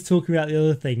moving on to talking about the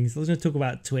other things. I was going to talk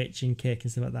about Twitch and Kick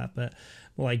and stuff like that, but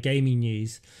more like gaming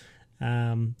news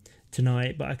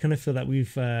tonight. But I kind of feel that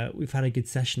we've had a good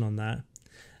session on that.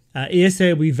 ESO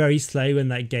will be very slow when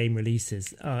that game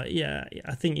releases. I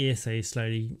think ESO is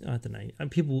slowly. I don't know. And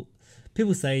people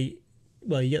say,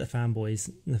 well, you get the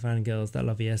fanboys and the fangirls that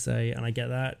love ESO, and I get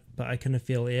that. But I kind of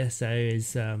feel ESO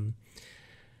is.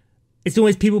 It's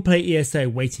always people play ESO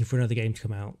waiting for another game to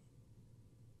come out.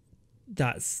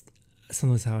 That's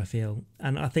sometimes how I feel.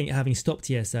 And I think having stopped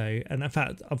ESO, and in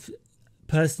fact, I've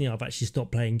actually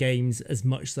stopped playing games as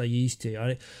much as I used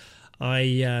to. I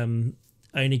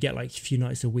only get like a few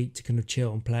nights a week to kind of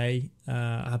chill and play.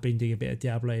 I've been doing a bit of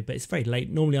Diablo, but it's very late.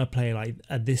 Normally I play like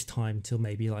at this time till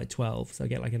maybe like 12. So I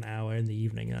get like an hour in the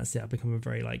evening, and that's it. I've become a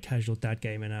very like casual dad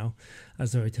gamer now,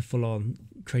 as opposed to full on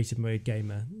creative mode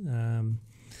gamer.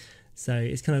 So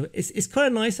it's kind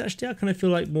of nice actually. I kind of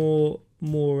feel like more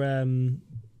being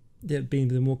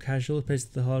the more casual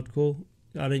opposed to the hardcore.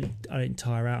 I didn't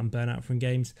tire out and burn out from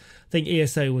games. I think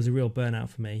ESO was a real burnout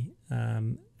for me,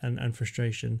 and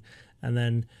frustration. And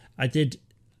then I did,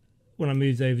 when I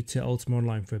moved over to Ultima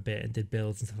Online for a bit and did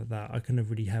builds and stuff like that, I kind of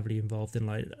really heavily involved in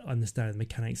like understanding the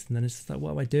mechanics. And then it's just like,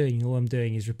 what am I doing? All I'm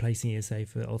doing is replacing ESO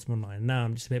for Ultima Online. Now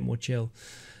I'm just a bit more chill.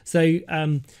 So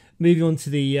moving on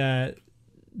to the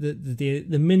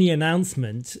mini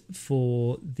announcement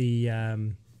for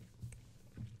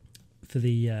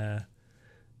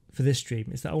this stream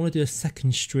is that I want to do a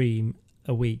second stream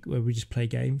a week where we just play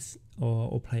games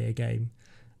or play a game,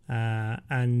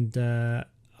 and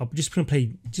I'm just going to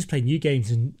play new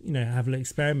games and have a little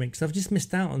experiment, because I've just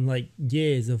missed out on like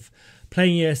years of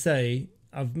playing ESO.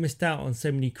 I've missed out on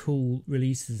so many cool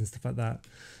releases and stuff like that.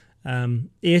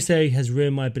 ESO has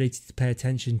ruined my ability to pay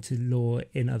attention to lore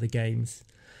in other games,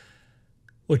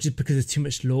 or just because there's too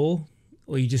much lore,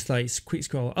 or you just like quick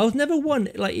scroll. I was never one,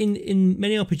 like in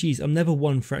many RPGs, I'm never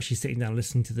one for actually sitting down and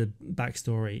listening to the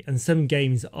backstory. And some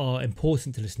games are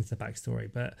important to listen to the backstory,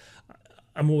 but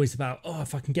I'm always about,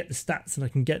 if I can get the stats and I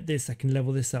can get this, I can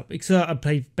level this up. Because I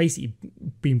basically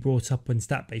been brought up on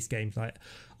stat-based games like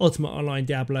Ultima Online,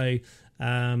 Diablo,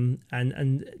 and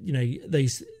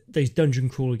those dungeon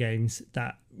crawler games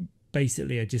that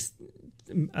basically are just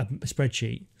a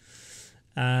spreadsheet.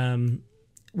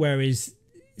 Whereas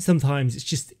sometimes it's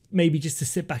just maybe just to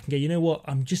sit back and go, you know what,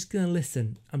 I'm just going to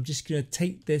listen. I'm just going to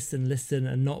take this and listen,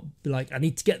 and not be like, I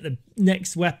need to get the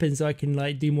next weapon so I can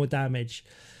like do more damage.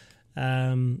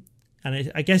 And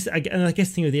I guess the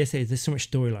thing with the essay is there's so much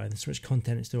storyline, there's so much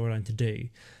content and storyline to do.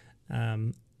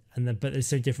 But there's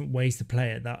so different ways to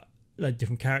play it that like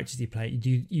different characters you play,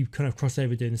 you kind of cross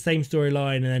over doing the same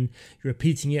storyline, and then you're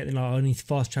repeating it, and like, I need to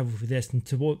fast travel for this, and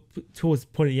towards the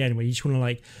point at the end where you just want to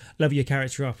like level your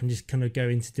character up and just kind of go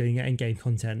into doing end game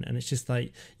content, and it's just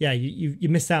like, yeah, you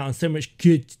miss out on so much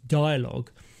good dialogue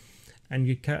and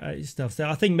good stuff. So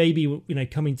I think maybe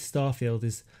coming to Starfield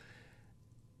is,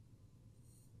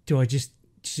 do I just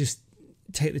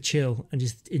take the chill and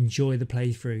just enjoy the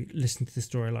playthrough, listen to the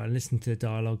storyline, listen to the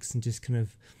dialogues, and just kind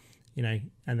of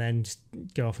and then just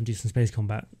go off and do some space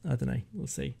combat. I don't know. We'll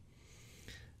see.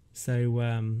 So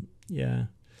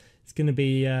it's gonna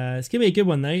be a good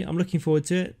one though. I'm looking forward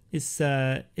to it. It's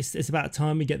about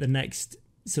time we get the next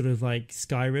sort of like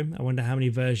Skyrim. I wonder how many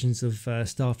versions of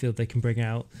Starfield they can bring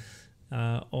out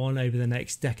on over the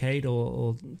next decade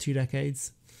or 2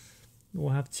 decades.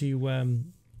 We'll have to wait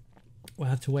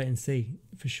and see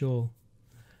for sure.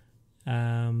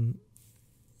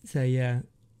 So yeah,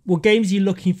 what games are you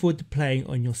looking forward to playing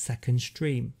on your second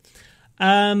stream?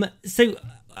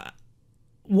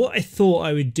 What I thought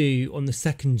I would do on the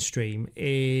second stream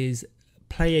is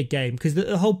play a game, because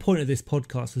the whole point of this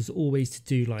podcast was always to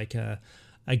do like a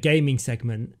gaming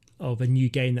segment of a new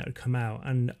game that would come out.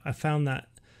 And I found that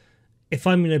if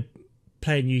I'm going to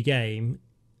play a new game,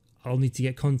 I'll need to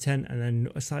get content, and then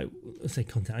it's like, I say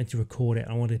content, I need to record it,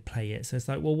 I want to play it. So it's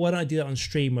like, well, why don't I do that on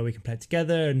stream where we can play it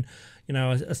together? And, you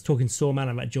know, I was talking to Sawman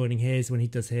about joining his when he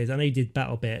does his. I know he did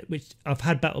BattleBit, which I've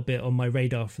had BattleBit on my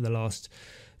radar for the last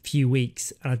few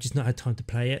weeks, and I've just not had time to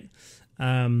play it.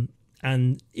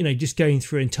 And, you know, just going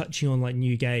through and touching on like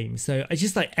new games. So I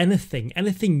just like anything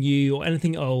new or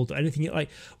anything old, or anything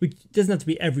like, it doesn't have to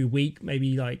be every week.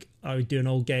 Maybe like I would do an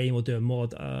old game or do a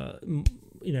mod,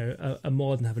 you know, a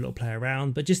mod and have a little play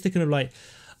around. But just to kind of like,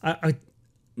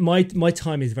 my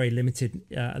time is very limited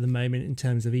at the moment in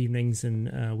terms of evenings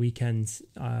and weekends,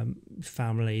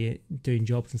 family, doing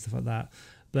jobs and stuff like that.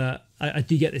 But I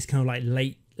do get this kind of like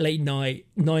late night,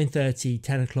 9:30,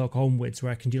 10 o'clock onwards,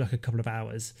 where I can do like a couple of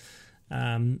hours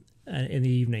in the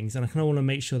evenings, and I kind of want to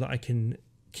make sure that I can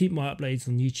keep my uploads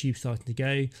on YouTube starting to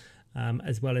go,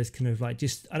 as well as kind of like,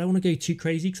 just, I don't want to go too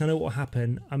crazy, because I know what will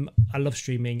happen. I love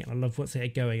streaming and I love what's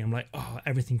it going. I'm like,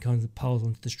 everything kind of piles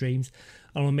onto the streams.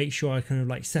 I want to make sure I kind of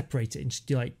like separate it and just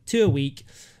do like 2 a week,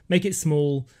 make it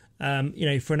small, you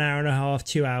know, for an hour and a half,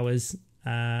 2 hours,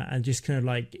 and just kind of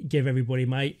like give everybody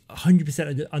my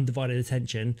 100% undivided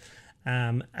attention,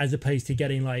 as opposed to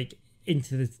getting like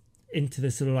into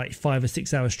the sort of like 5 or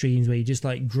 6 hour streams where you're just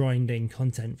like grinding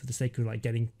content for the sake of like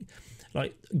getting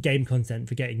like game content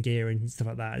for getting gear and stuff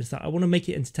like that. It's like, I want to make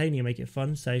it entertaining and make it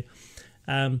fun. So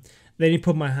the only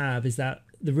problem I have is that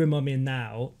the room I'm in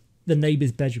now, the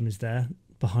neighbour's bedroom is there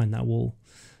behind that wall,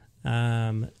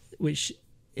 which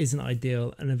isn't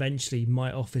ideal. And eventually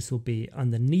my office will be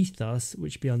underneath us,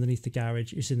 which will be underneath the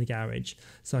garage. It's in the garage,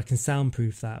 so I can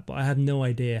soundproof that. But I have no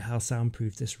idea how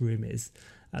soundproof this room is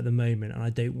at the moment, and I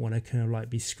don't want to kind of like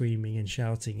be screaming and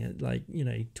shouting at like, you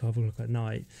know, 12 o'clock at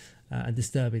night and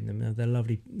disturbing them. They're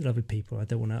lovely people. I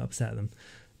don't want to upset them.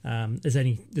 There's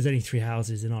only 3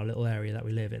 houses in our little area that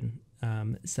we live in,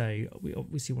 so we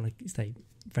obviously want to stay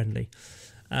friendly.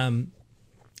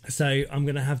 So I'm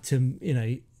going to have to, you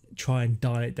know, try and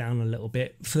dial it down a little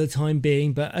bit for the time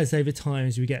being, but as over time,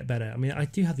 as we get better, I mean, I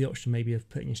do have the option maybe of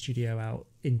putting a studio out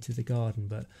into the garden,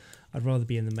 but I'd rather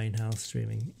be in the main house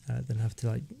streaming than have to,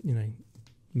 like, you know,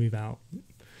 move out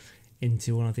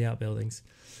into one of the outbuildings.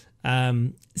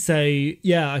 So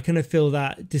yeah, I kind of feel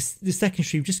that the second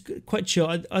stream just quite chill.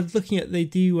 I was looking at, they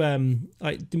do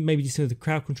like maybe some of the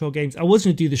crowd control games. I was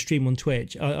going to do the stream on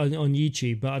Twitch on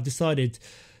YouTube, but I've decided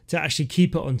to actually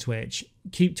keep it on Twitch,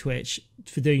 keep Twitch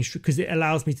for doing, because it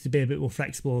allows me to be a bit more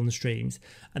flexible on the streams,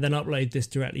 and then upload this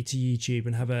directly to YouTube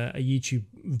and have a YouTube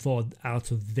VOD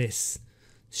out of this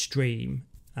stream,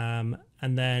 and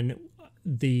then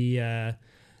the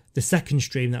second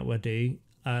stream that we'll do,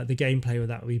 the gameplay with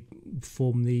that, we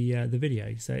form the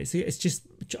video. So it's just,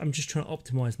 I'm just trying to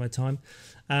optimize my time.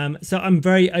 So I'm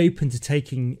very open to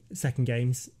taking second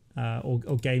games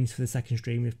or games for the second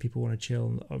stream if people want to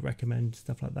chill or recommend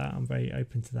stuff like that. I'm very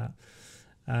open to that.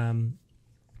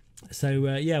 So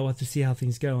yeah, we'll have to see how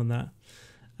things go on that.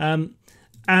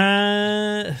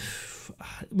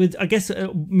 With, I guess,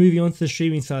 moving on to the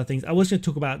streaming side of things, I was going to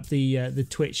talk about the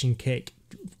Twitch and Kick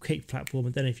platform. I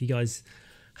don't know if you guys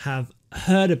have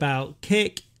heard about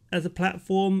Kick as a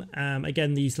platform.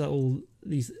 Again, these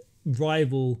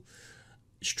rival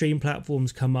stream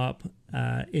platforms come up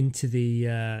into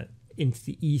the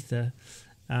ether.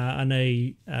 I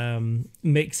know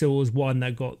Mixer was one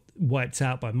that got wiped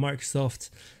out by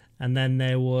Microsoft, and then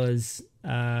there was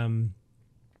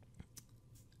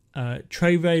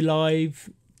Trovo Live,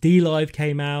 D-Live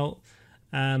came out,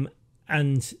 and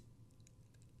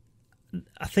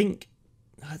I think,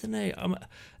 I don't know,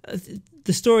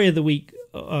 the story of the week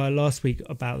last week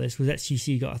about this was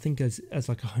XQC got, I think, as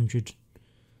like 100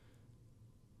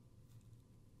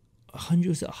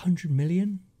 was it 100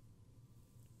 million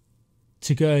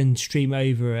to go and stream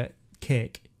over at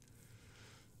Kick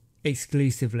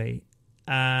exclusively,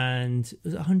 and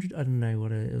was it 100? I don't know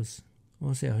what it was. I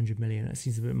want to say 100 million. That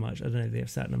seems a bit much. I don't know the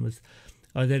exact numbers.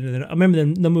 I don't know. I remember the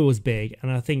number was big,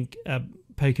 and I think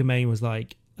Pokemon was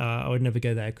like, I would never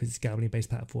go there because it's a gambling-based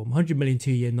platform. 100 million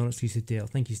 2-year non-exclusive deal.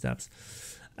 Thank you, Stabs.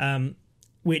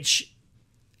 Which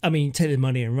I mean, take the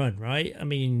money and run, right? I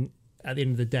mean, at the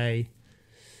end of the day.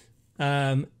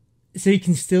 So he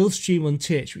can still stream on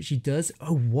Twitch, which he does.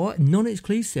 Oh, what?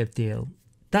 Non-exclusive deal?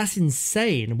 That's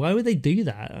insane. Why would they do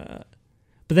that?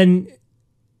 But then,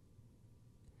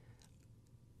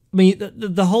 I mean,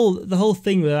 the whole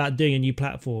thing about doing a new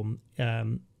platform,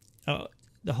 the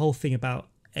whole thing about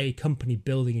a company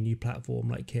building a new platform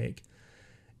like Kick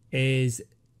is,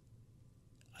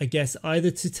 I guess,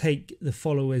 either to take the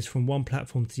followers from one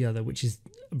platform to the other, which is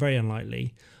very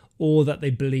unlikely, or that they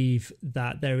believe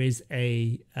that there is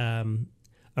a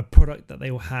product that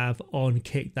they will have on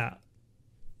Kick that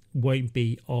won't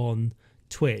be on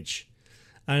Twitch.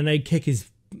 And I know Kick is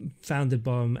founded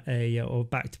by or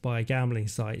backed by a gambling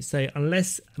site. So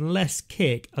unless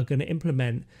Kick are going to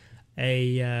implement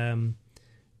a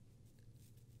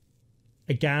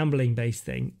gambling based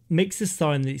thing, Mixer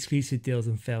signed the exclusive deals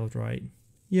and failed, right?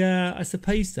 Yeah, I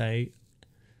suppose so.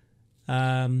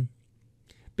 But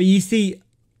you see,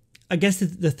 I guess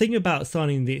the thing about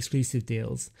signing the exclusive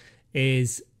deals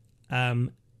is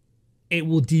it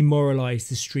will demoralize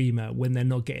the streamer when they're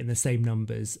not getting the same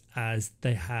numbers as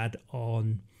they had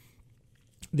on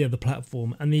the other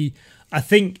platform. And I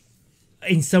think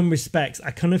in some respects,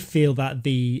 I kind of feel that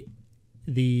the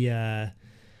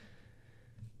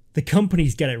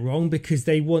companies get it wrong because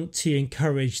they want to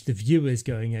encourage the viewers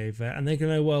going over, and they're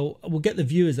going to, well, we'll get the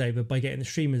viewers over by getting the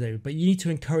streamers over, but you need to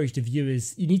encourage the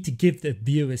viewers. You need to give the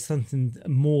viewers something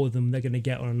more than they're going to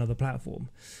get on another platform,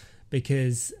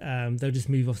 because they'll just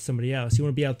move off to somebody else. You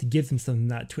want to be able to give them something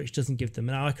that Twitch doesn't give them.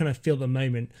 And I kind of feel at the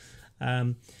moment,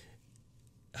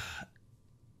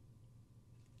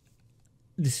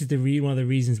 this is one of the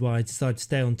reasons why I decided to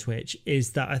stay on Twitch,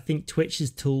 is that I think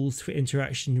Twitch's tools for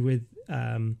interaction with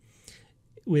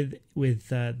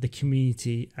the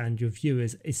community and your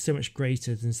viewers is so much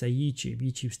greater than, say, YouTube.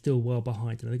 YouTube's still well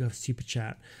behind, and they got a super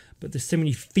chat, but there's so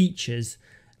many features.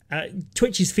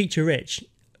 Twitch is feature rich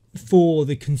for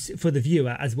the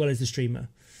viewer as well as the streamer.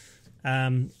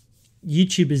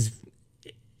 YouTube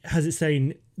has its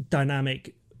own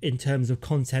dynamic in terms of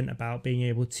content about being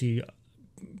able to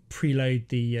preload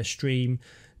the stream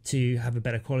to have a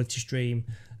better quality stream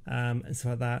and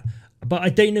stuff like that. But I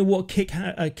don't know what Kick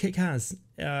has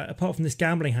apart from this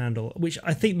gambling handle, which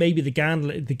I think maybe the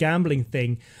gambling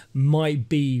thing might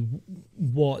be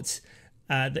what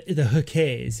the hook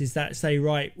is that, say,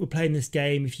 right, we're playing this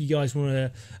game. If you guys want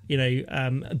to,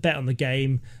 bet on the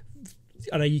game,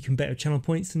 I know you can bet with channel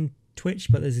points on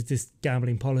Twitch, but there's this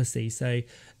gambling policy. So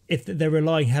if they're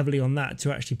relying heavily on that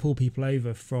to actually pull people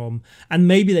over from, and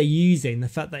maybe they're using the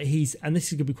fact that and this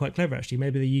is going to be quite clever actually,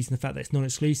 maybe they're using the fact that it's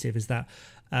non-exclusive, is that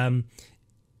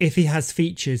if he has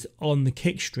features on the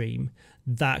Kick stream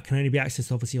that can only be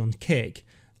accessed obviously on Kick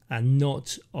and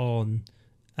not on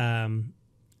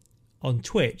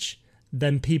Twitch,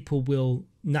 then people will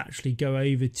naturally go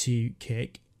over to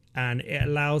Kick, and it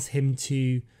allows him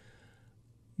to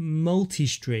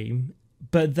multi-stream,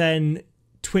 but then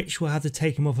Twitch will have to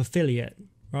take him off affiliate,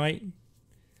 right?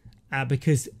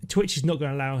 Because Twitch is not going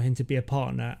to allow him to be a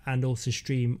partner and also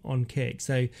stream on Kick.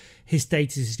 So his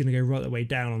status is going to go right the way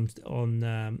down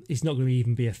on he's not going to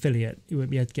even be affiliate. He won't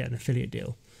be able to get an affiliate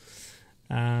deal.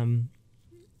 The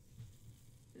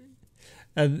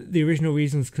original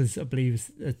reasons because I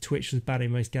believe Twitch was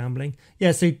banning most gambling.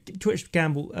 Yeah, so Twitch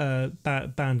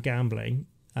banned gambling,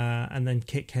 and then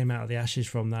Kick came out of the ashes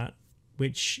from that,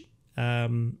 which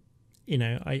I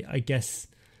guess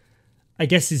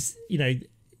is,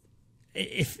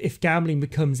 if gambling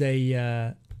becomes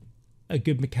a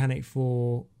good mechanic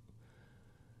for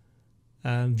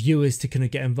viewers to kind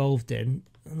of get involved in.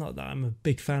 Not that I'm a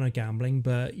big fan of gambling,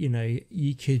 but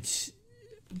you could.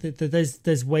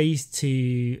 There's ways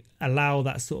to allow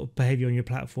that sort of behavior on your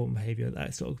platform,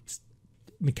 that sort of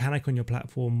mechanic on your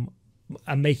platform,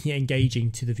 and making it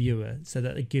engaging to the viewer so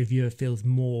that the viewer feels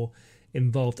more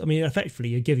involved. I mean, effectively,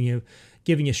 you're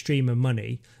giving a streamer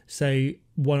money, so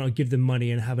why not give them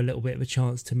money and have a little bit of a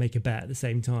chance to make a bet at the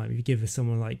same time? If you give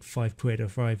someone like £5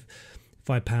 or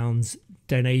 £5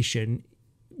 donation,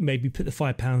 maybe put the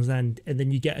 £5 in, and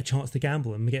then you get a chance to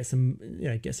gamble and get some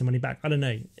money back. I don't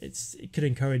know. It could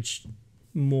encourage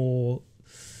more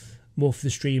for the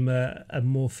streamer and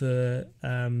more for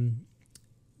the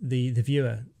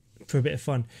viewer for a bit of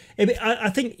fun. I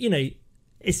think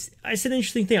it's an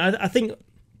interesting thing. I think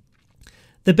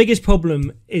the biggest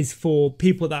problem is for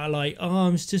people that are like,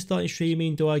 I'm just starting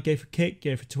streaming. Do I go for Kick,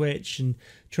 go for Twitch, and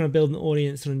trying to build an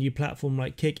audience on a new platform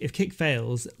like Kick? If Kick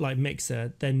fails, like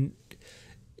Mixer, then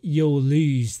you'll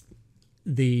lose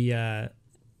the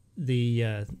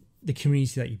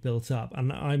community that you built up.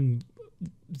 And I'm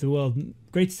the world's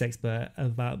greatest expert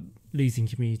about losing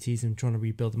communities and trying to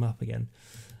rebuild them up again.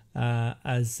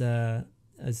 As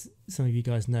some of you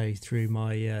guys know, through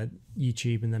my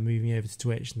YouTube and then moving over to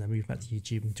Twitch and then moving back to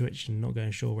YouTube and Twitch and not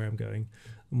going sure where I'm going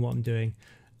and what I'm doing.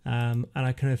 And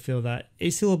I kind of feel that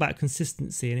it's all about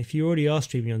consistency. And if you already are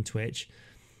streaming on Twitch,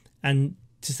 and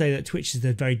to say that Twitch is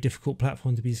a very difficult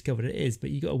platform to be discovered, it is, but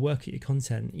you got to work at your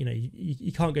content. You know,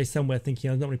 you can't go somewhere thinking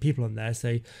there's not many people on there,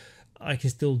 so I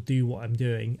can still do what I'm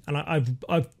doing. And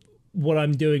I've what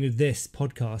I'm doing with this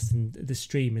podcast and this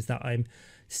stream is that I've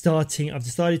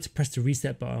decided to press the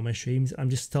reset button on my streams. I'm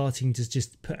just starting to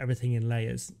just put everything in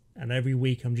layers. And every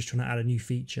week I'm just trying to add a new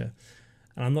feature.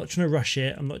 And I'm not trying to rush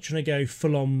it. I'm not trying to go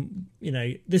full on, you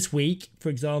know. This week, for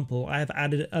example, I have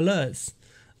added alerts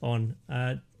on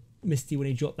Misty when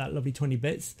he dropped that lovely 20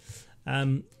 bits.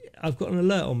 I've got an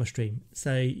alert on my stream.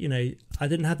 So, you know, I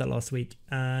didn't have that last week.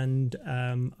 And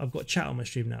I've got chat on my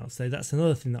stream now. So that's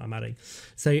another thing that I'm adding.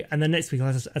 So, and then next week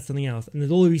I'll have to add something else. And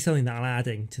there's always something that I'm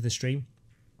adding to the stream.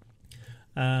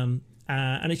 And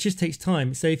it just takes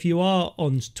time. So if you are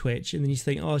on Twitch and then you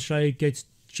think, oh, should I go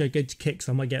to Kick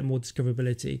so I might get more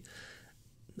discoverability?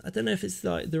 I don't know if it's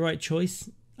the right choice.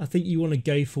 I think you want to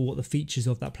go for what the features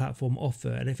of that platform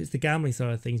offer. And if it's the gambling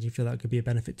side of things, and you feel that could be a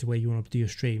benefit to where you want to do your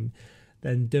stream,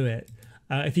 then do it.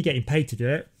 If you're getting paid to do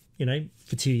it, you know,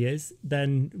 for 2 years,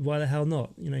 then why the hell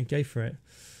not? You know, go for it.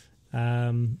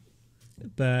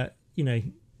 But, you know,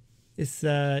 it's,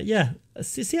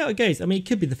 see how it goes. I mean, it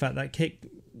could be the fact that Kick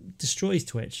destroys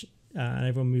Twitch and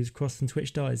everyone moves across and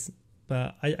Twitch dies.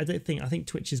 But I think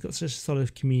Twitch has got such a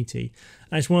solid community.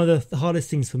 And it's one of the hardest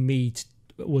things for me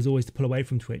was always to pull away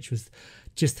from Twitch, was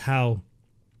just how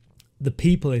the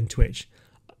people in Twitch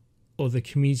or the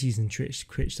communities in Twitch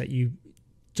that you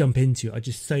jump into are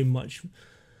just so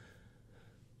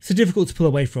difficult to pull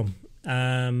away from.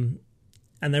 And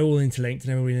they're all interlinked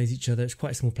and everybody knows each other. It's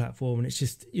quite a small platform and it's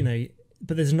just, you know,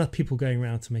 but there's enough people going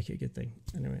around to make it a good thing.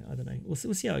 Anyway, I don't know. We'll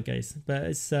see how it goes. But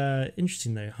it's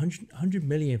interesting though. 100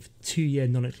 million for 2-year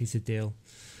non-exclusive deal.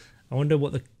 I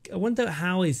wonder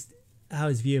how his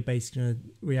viewer base is going to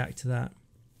react to that.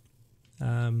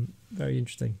 Very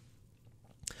interesting.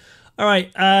 All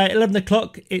right, 11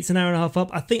 o'clock. It's an hour and a half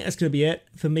up. I think that's going to be it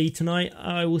for me tonight.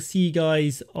 I will see you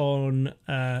guys on,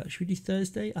 should we do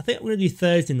Thursday? I think I'm going to do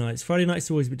Thursday nights. Friday nights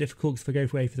are always a bit difficult because I go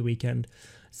away for the weekend.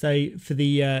 So for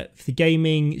the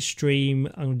gaming stream,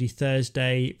 I'm going to do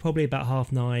Thursday, probably about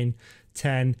 9:30,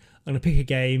 10. I'm going to pick a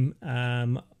game.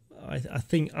 I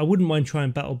think I wouldn't mind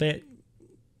trying BattleBit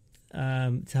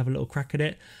to have a little crack at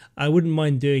it. I wouldn't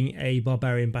mind doing a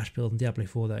Barbarian bash build in Diablo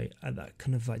 4 though. And that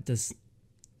kind of like does...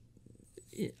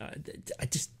 I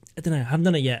don't know. I haven't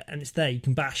done it yet, and it's there. You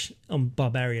can bash on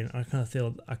Barbarian. I kind of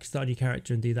feel I could start a new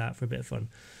character and do that for a bit of fun.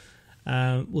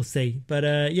 We'll see.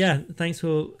 But yeah, thanks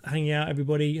for hanging out,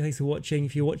 everybody. Thanks for watching.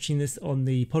 If you're watching this on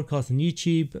the podcast on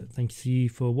YouTube, thank you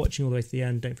for watching all the way to the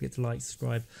end. Don't forget to like,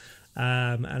 subscribe,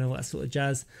 and all that sort of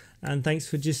jazz. And thanks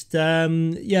for just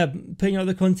putting out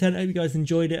the content. I hope you guys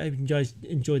enjoyed it. I hope you guys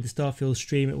enjoyed the Starfield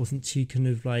stream. It wasn't too kind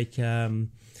of like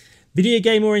video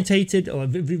game orientated or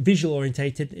visual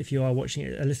orientated if you are watching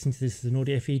it, listening to this as an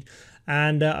audio feed.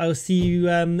 And I will see you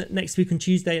next week on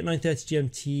Tuesday at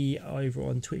 9:30 GMT over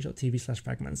on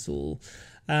twitch.tv/FragManSaul.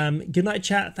 Good night,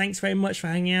 chat. Thanks very much for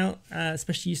hanging out,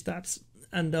 especially you, Stabs.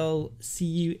 And I'll see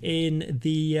you in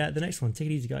the next one. Take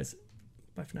it easy, guys.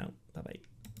 Bye for now. Bye-bye.